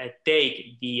didn't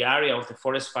take the area of the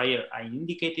forest fire I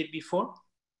indicated before,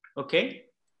 okay?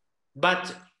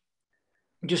 But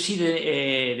you see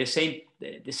the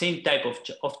same type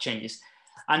of changes.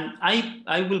 And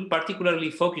I will particularly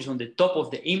focus on the top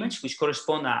of the image, which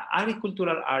correspond to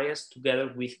agricultural areas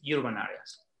together with urban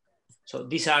areas. So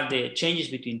these are the changes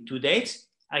between two dates.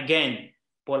 Again,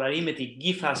 polarimetry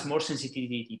gives us more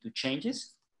sensitivity to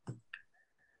changes.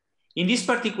 In this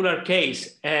particular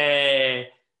case, there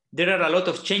are a lot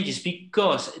of changes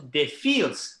because the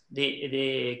fields,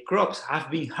 the crops have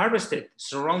been harvested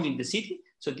surrounding the city.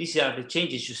 So these are the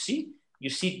changes you see. You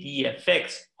see the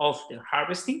effects of the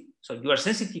harvesting. So you are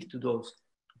sensitive to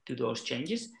those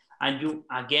changes. And you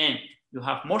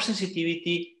have more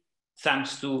sensitivity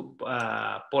thanks to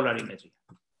polarimetry.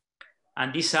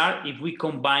 And these are if we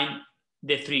combine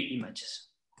the three images,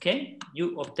 okay?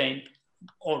 You obtain,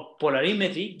 or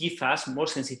polarimetry gives us more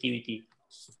sensitivity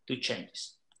to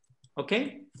changes,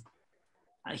 okay?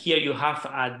 And here you have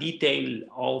a detail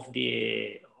of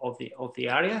the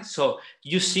area. So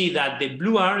you see that the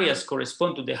blue areas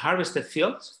correspond to the harvested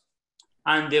fields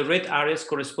and the red areas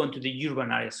correspond to the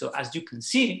urban areas. So as you can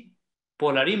see,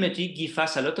 polarimetry gives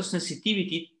us a lot of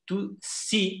sensitivity to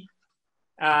see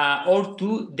or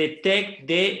to detect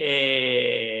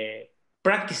the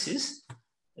practices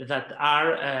that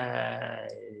are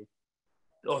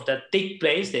or that take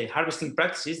place, the harvesting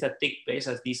practices that take place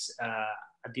at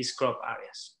these crop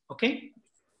areas. Okay.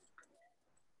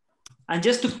 And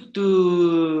just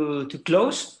to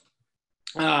close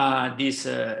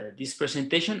this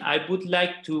presentation, I would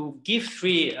like to give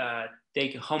 3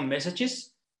 take-home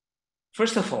messages.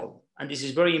 First of all, and this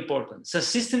is very important, such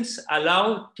systems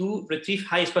allow to retrieve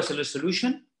high spatial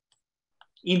resolution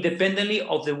independently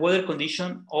of the weather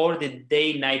condition or the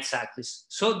day-night cycles.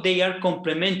 So they are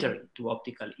complementary to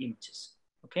optical images,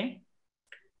 okay?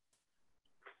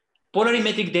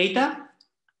 Polarimetric data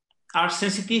are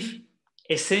sensitive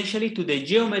essentially to the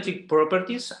geometric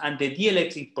properties and the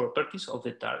dielectric properties of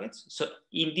the targets. So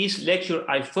in this lecture,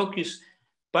 I focus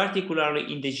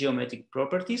particularly in the geometric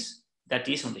properties, that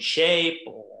is on the shape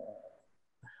or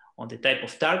on the type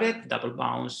of target, double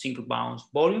bounce, single bounce,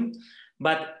 volume.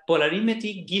 But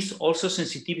polarimetry gives also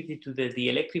sensitivity to the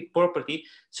dielectric property.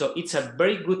 So it's a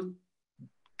very good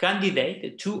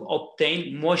candidate to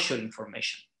obtain moisture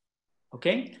information,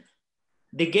 okay?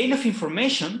 The gain of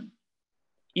information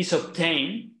is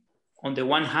obtained on the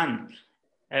one hand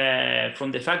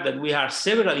from the fact that we have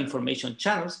several information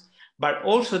channels, but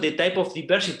also the type of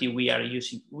diversity we are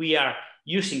using. We are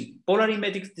using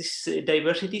polarimetric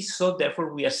diversity, so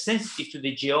therefore we are sensitive to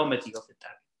the geometry of the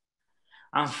target.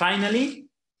 And finally,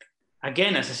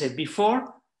 again, as I said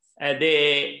before,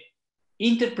 the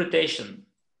interpretation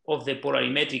of the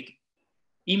polarimetric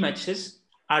images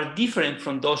are different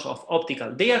from those of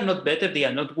optical. They are not better, they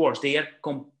are not worse, they are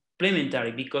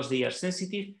complementary because they are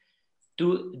sensitive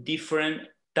to different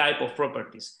type of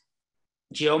properties.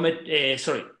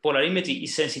 Polarimetry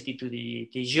is sensitive to the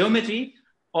geometry,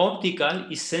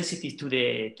 optical is sensitive to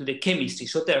the chemistry,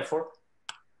 so therefore,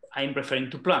 I'm referring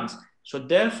to plants. So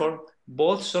therefore,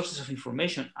 both sources of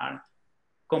information are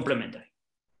complementary.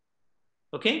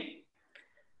 Okay?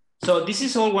 So this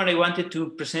is all what I wanted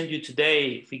to present you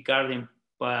today regarding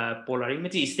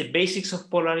polarimetry. It's the basics of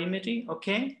polarimetry,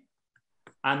 okay?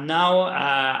 And now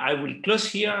I will close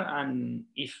here, and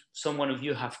if someone of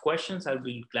you have questions, I'll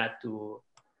be glad to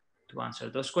answer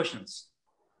those questions.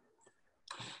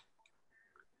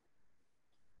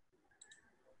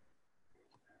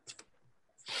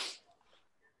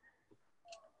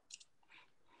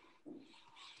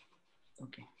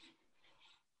 Okay.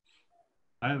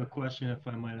 I have a question, if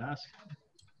I might ask.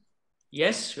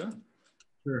 Yes, sure.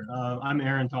 Sure. I'm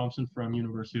Aaron Thompson from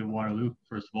University of Waterloo,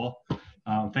 first of all.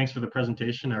 Thanks for the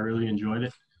presentation. I really enjoyed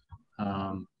it.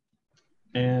 So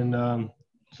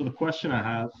the question I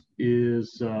have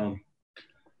is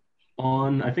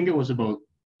on, I think it was about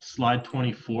slide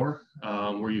 24,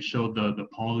 where you showed the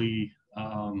poly,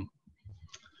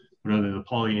 what are they, the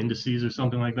poly indices or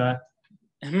something like that.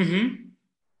 Mm-hmm.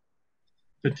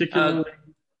 Particularly,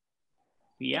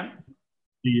 yeah,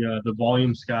 the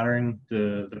volume scattering,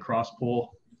 the cross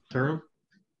pole term.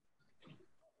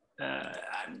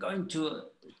 I'm going to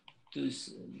wait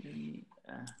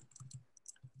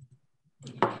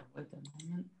a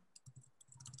moment.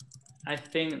 I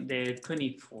think the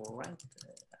 24, right?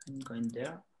 I'm going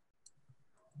there.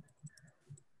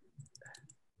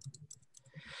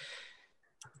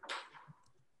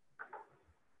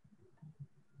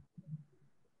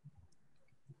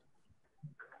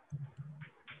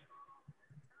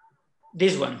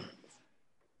 This one.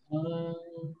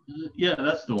 Yeah,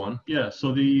 that's the one. Yeah,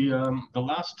 so the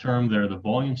last term there, the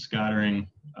volume scattering,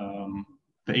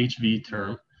 the HV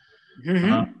term.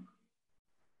 Mm-hmm.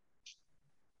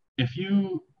 If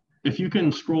you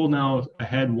can scroll now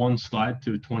ahead one slide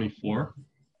to 24.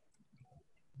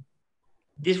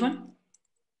 This one?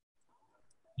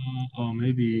 Oh,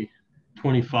 maybe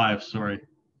 25. Sorry.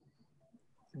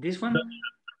 This one?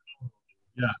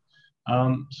 Yeah.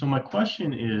 So my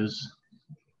question is,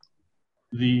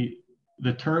 the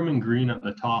term in green at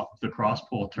the top, the cross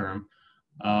pole term,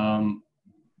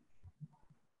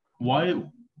 why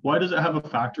does it have a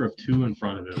factor of 2 in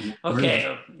front of it?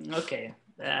 Okay. Okay.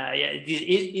 Yeah,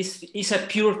 it's a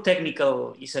pure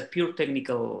technical. It's a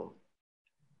detail.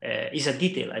 It's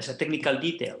a technical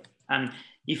detail. And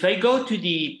if I go to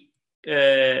the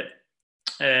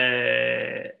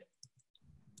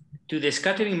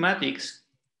scattering matrix,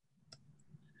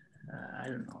 I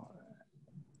don't know.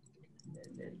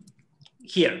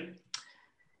 Here,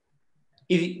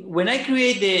 when I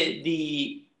create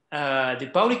the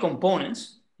Pauli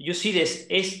components, you see this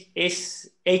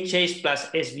HH plus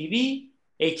SVB,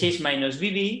 HH minus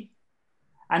VB,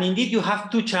 and indeed you have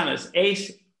 2 channels,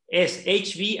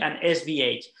 SHV and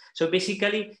SVH. So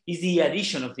basically, it's the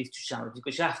addition of these 2 channels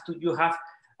because you have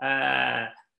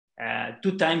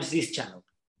 2 times this channel.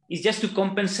 It's just to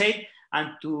compensate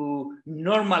and to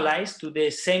normalize to the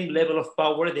same level of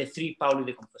power the 3 Pauli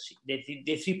decomposition,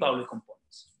 the 3 Pauli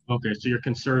components. Okay, so you're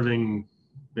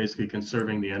basically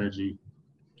conserving the energy.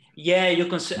 Yeah,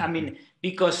 I mean,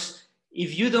 because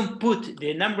if you don't put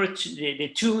the number,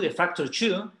 the factor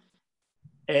 2,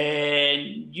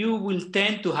 you will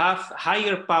tend to have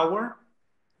higher power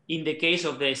in the case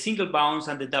of the single bounce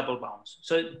and the double bounce.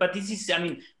 So, but this is, I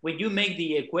mean, when you make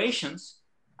the equations,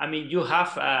 I mean, you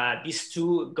have these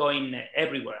two going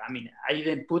everywhere. I mean, I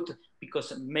didn't put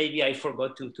because maybe I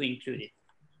forgot to include it.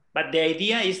 But the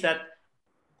idea is that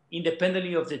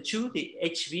independently of the two, the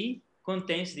HV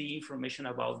contains the information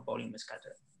about volume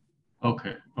scatter.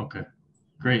 Okay, okay.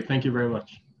 Great, thank you very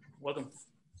much. Welcome.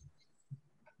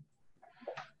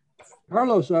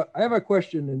 Carlos, I have a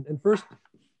question. And first,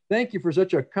 thank you for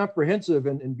such a comprehensive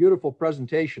and beautiful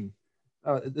presentation.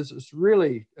 This is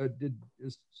really did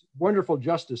wonderful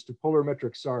justice to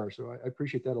polarimetric SAR, so I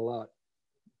appreciate that a lot.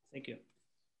 Thank you.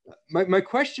 My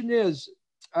question is,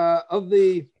 of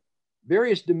the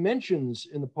various dimensions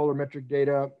in the polarimetric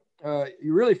data,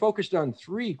 you really focused on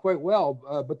 3 quite well,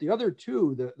 but the other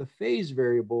 2, the phase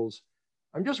variables,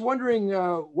 I'm just wondering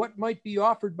what might be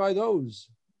offered by those.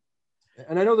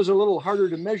 And I know there's a little harder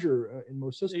to measure in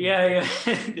most systems. Yeah,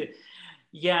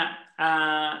 yeah.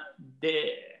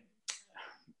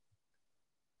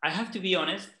 I have to be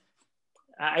honest,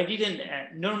 I didn't,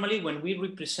 normally when we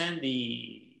represent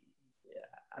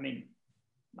I mean,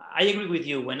 I agree with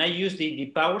you. When I use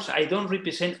the powers, I don't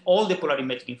represent all the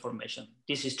polarimetric information.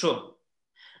 This is true.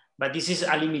 But this is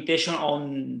a limitation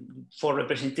for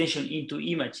representation into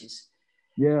images.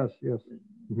 Yes, yes.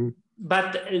 Mm-hmm.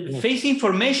 But phase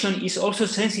information is also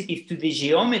sensitive to the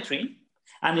geometry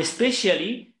and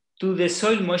especially to the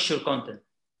soil moisture content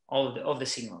of the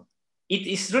signal. It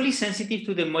is really sensitive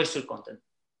to the moisture content.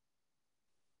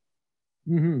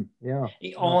 Mm-hmm. Yeah.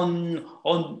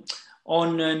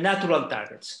 On natural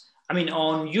targets. I mean,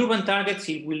 on urban targets,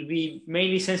 it will be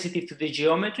mainly sensitive to the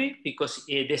geometry because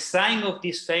the sign of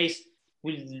this phase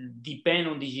will depend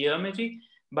on the geometry.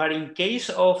 But in case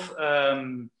of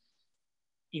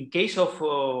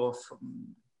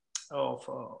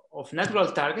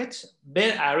natural targets,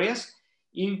 bare areas,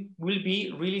 it will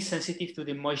be really sensitive to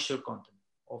the moisture content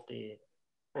of the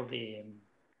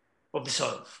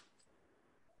soil.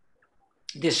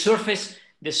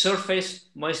 The surface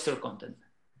moisture content.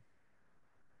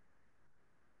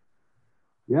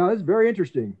 Yeah, that's very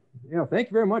interesting. Yeah, thank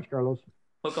you very much, Carlos.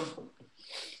 Welcome.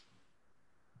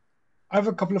 I have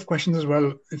a couple of questions as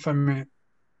well, if I may.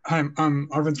 Hi, I'm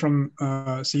Arvind from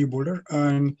CU Boulder.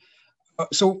 And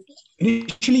so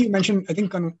initially you mentioned, I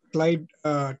think on slide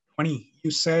 20,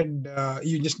 you said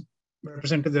you just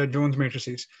represented the Jones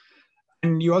matrices.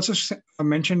 And you also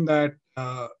mentioned that,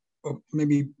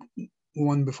 maybe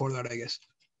one before that, I guess.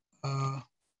 In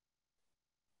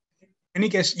any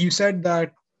case, you said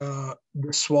that the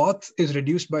swath is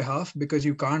reduced by half because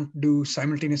you can't do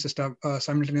simultaneous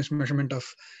measurement of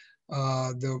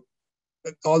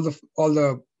all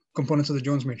the components of the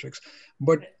Jones matrix.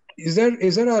 But is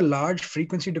there a large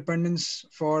frequency dependence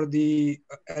for the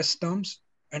S terms?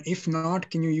 And if not,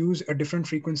 can you use a different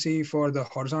frequency for the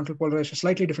horizontal polarization,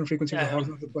 slightly different frequency for the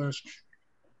horizontal polarization?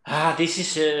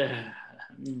 This is,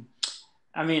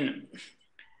 I mean,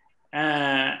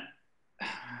 how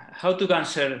to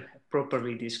answer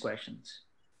properly these questions.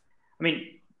 I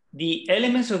mean, the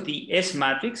elements of the S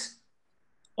matrix,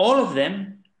 all of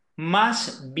them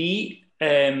must be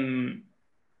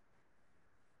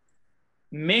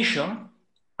measured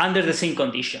under the same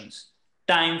conditions: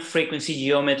 time, frequency,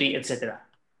 geometry, etc.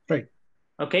 Right.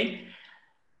 Okay.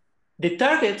 The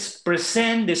targets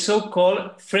present the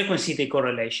so-called frequency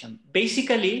decorrelation.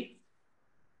 Basically,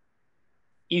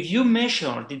 if you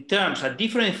measure the terms at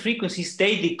different frequencies,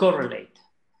 they decorrelate.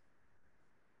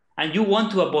 And you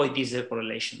want to avoid this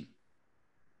decorrelation.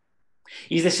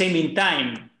 It's the same in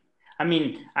time. I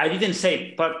mean, I didn't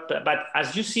say, but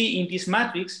as you see in this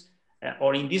matrix,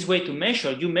 or in this way to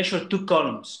measure, you measure 2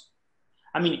 columns.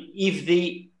 I mean, if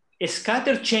the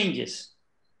scatter changes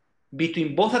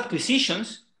between both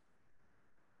acquisitions,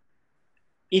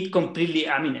 it completely,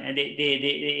 I mean,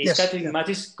 the yes, scattering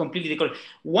matrix completely decorrelates.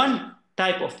 One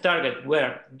type of target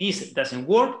where this doesn't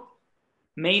work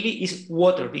mainly is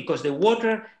water, because the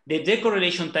water, the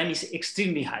decorrelation time is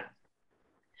extremely high.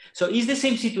 So it's the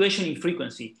same situation in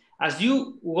frequency. As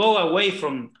you go away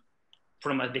from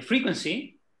the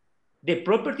frequency, the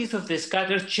properties of the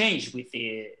scatter change with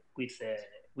the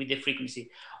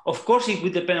frequency. Of course, it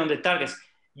would depend on the targets.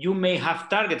 You may have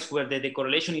targets where the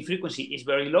decorrelation in frequency is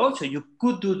very low, so you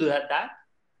could do that,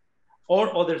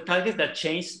 or other targets that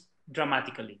change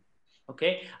dramatically.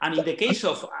 Okay, and in the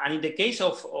case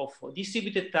of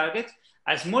distributed targets,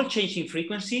 a small change in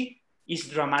frequency is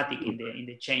dramatic in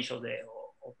the change of the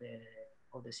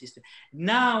system.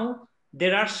 Now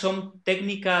there are some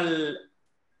technical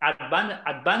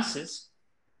advances.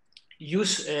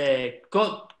 Use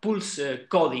pulse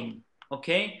coding.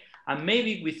 Okay, and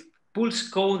maybe with pulse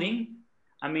coding,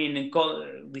 I mean,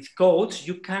 with codes,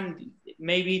 you can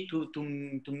maybe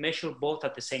to measure both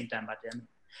at the same time. But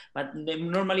But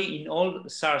normally in all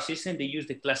SAR systems, they use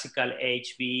the classical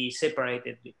HB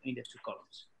separated between the two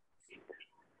columns.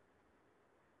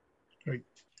 Right.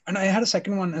 And I had a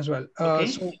second one as well. Okay.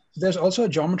 So there's also a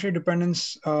geometry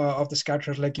dependence of the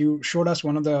scatters. Like you showed us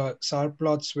one of the SAR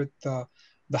plots with the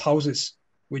houses,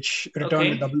 which return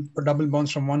a double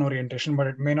bounce from one orientation, but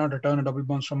it may not return a double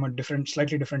bounce from a different,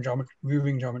 slightly different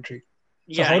viewing geometry.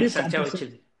 So yeah, how do you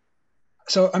compensate?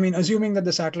 So, I mean, assuming that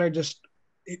the satellite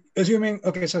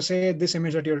okay, so say this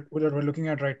image that we're looking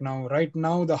at right now,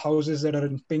 the houses that are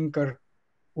in pink are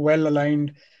well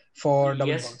aligned for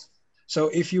double bounce. So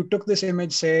if you took this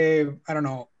image, say, I don't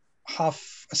know,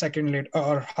 half a second later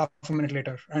or half a minute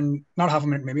later, and not half a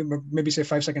minute maybe, but maybe say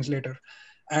 5 seconds later,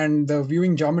 and the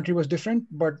viewing geometry was different,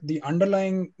 but the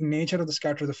underlying nature of the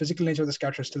scatter, the physical nature of the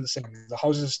scatter is still the same. The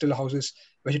houses are still houses,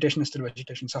 vegetation is still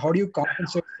vegetation. So how do you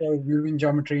compensate for viewing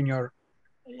geometry in your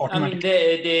automatic? I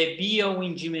mean, the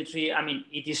viewing geometry, I mean,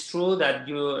 it is true that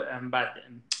you,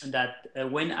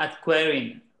 when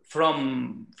acquiring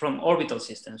from orbital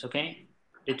systems, okay,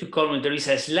 the two columns, there is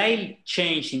a slight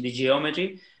change in the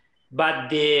geometry,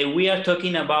 but we are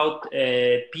talking about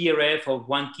PRF of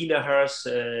 1 kilohertz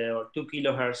or 2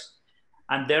 kilohertz,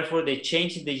 and therefore the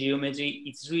change in the geometry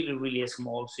is really, really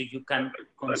small. So you can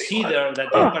consider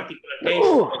that in particular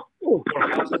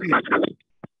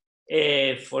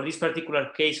case for this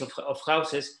particular case of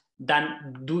houses,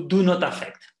 then do not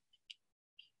affect.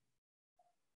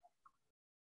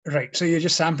 Right. So you're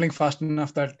just sampling fast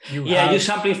enough that you're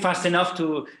sampling fast enough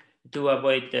to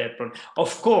avoid the problem.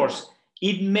 Of course,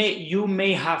 you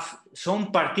may have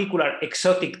some particular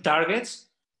exotic targets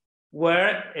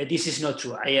where this is not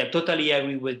true. I totally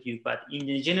agree with you. But in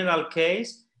the general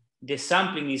case, the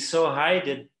sampling is so high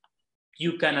that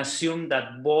you can assume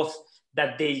that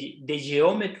the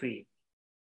geometry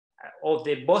of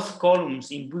the both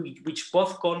columns, in which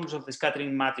both columns of the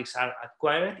scattering matrix are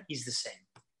acquired, is the same.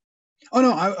 Oh,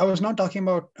 no, I was not talking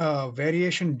about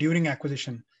variation during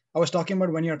acquisition. I was talking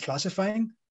about when you're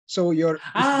classifying. So you're...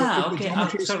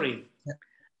 okay, sorry. Yeah.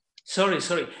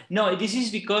 Sorry. No, this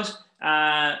is because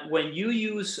when you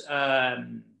use, how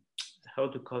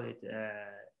to call it,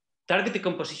 target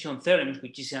decomposition theorems,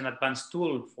 which is an advanced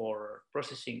tool for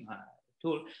processing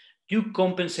tool, you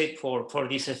compensate for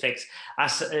these effects.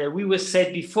 As we were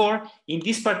said before, in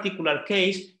this particular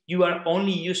case, you are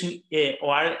only using,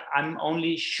 I'm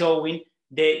only showing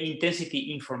the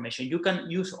intensity information. You can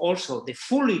use also the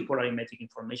fully polarimetric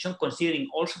information, considering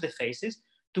also the phases,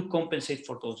 to compensate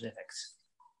for those effects.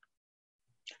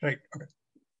 Right, okay.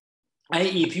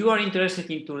 If you are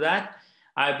interested into that,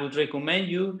 I would recommend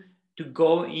you to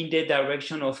go in the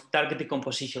direction of target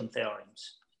decomposition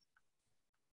theorems.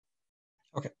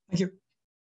 Okay, thank you.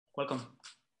 Welcome.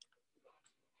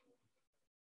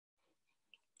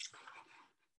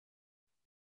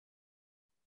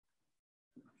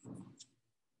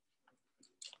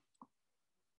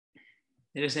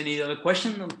 There is any other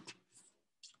question?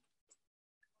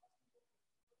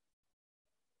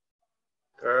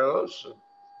 Carlos,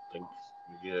 I think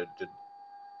you did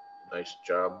a nice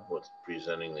job with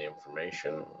presenting the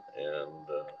information and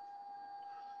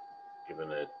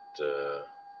giving it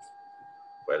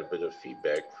quite a bit of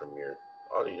feedback from your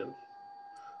audience.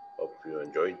 Hope you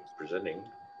enjoyed presenting.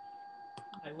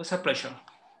 It was a pleasure.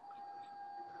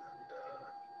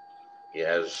 He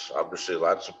has obviously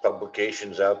lots of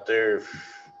publications out there.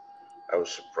 I was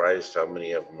surprised how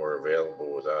many of them were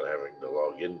available without having to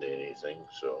log into anything.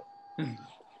 So,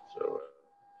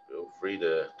 feel free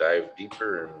to dive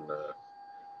deeper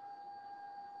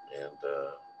and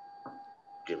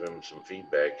give him some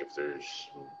feedback if there's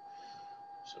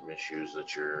some issues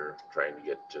that you're trying to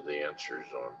get to the answers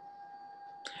on.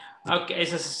 Okay,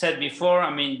 as I said before,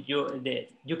 I mean,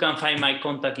 you can find my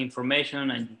contact information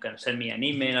and you can send me an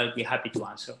email. I'll be happy to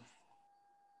answer.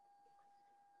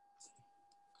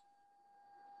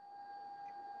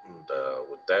 And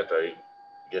with that, I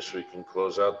guess we can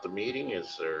close out the meeting.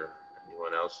 Is there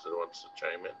anyone else that wants to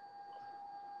chime in?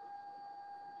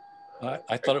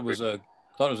 I thought it was a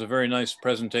very nice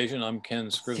presentation. I'm Ken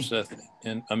Scrivseth,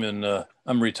 and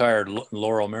I'm retired in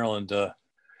Laurel, Maryland.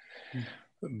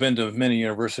 Been to many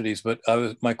universities, but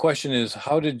my question is,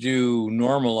 how did you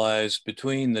normalize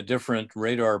between the different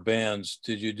radar bands?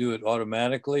 Did you do it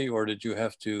automatically, or did you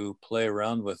have to play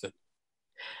around with it?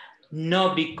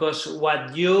 No, because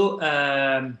what you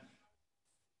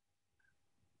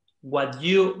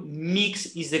mix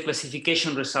is the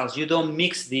classification results. You don't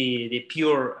mix the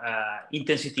pure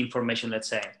intensity information, let's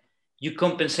say. You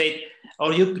compensate,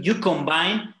 or you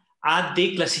combine at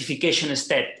the classification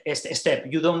step.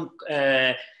 You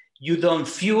don't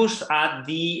fuse at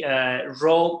the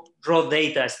raw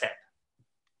data step.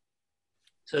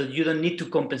 So you don't need to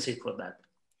compensate for that.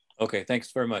 Okay,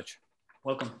 thanks very much.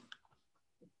 Welcome.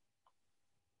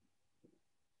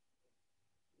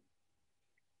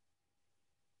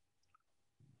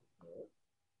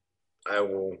 I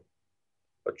will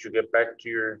let you get back to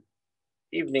your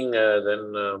evening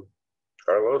then,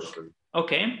 Carlos. And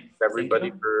Okay.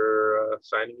 everybody for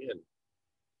signing in.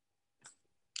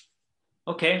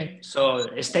 Okay, so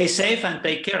stay safe and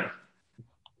take care.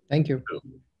 Thank you.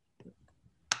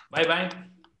 Bye-bye.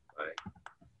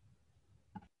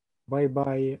 Bye.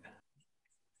 Bye-bye.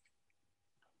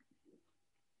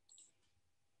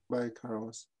 Bye,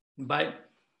 Carlos. Bye.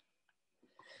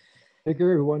 Take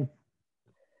care, everyone.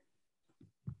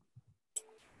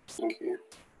 Thank you.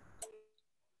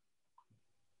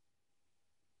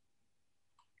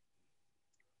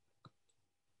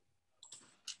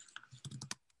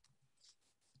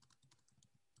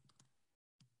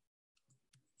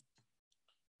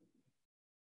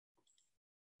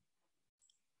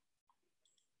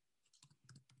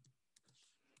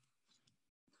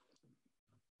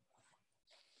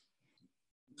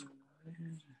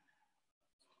 Mm-hmm.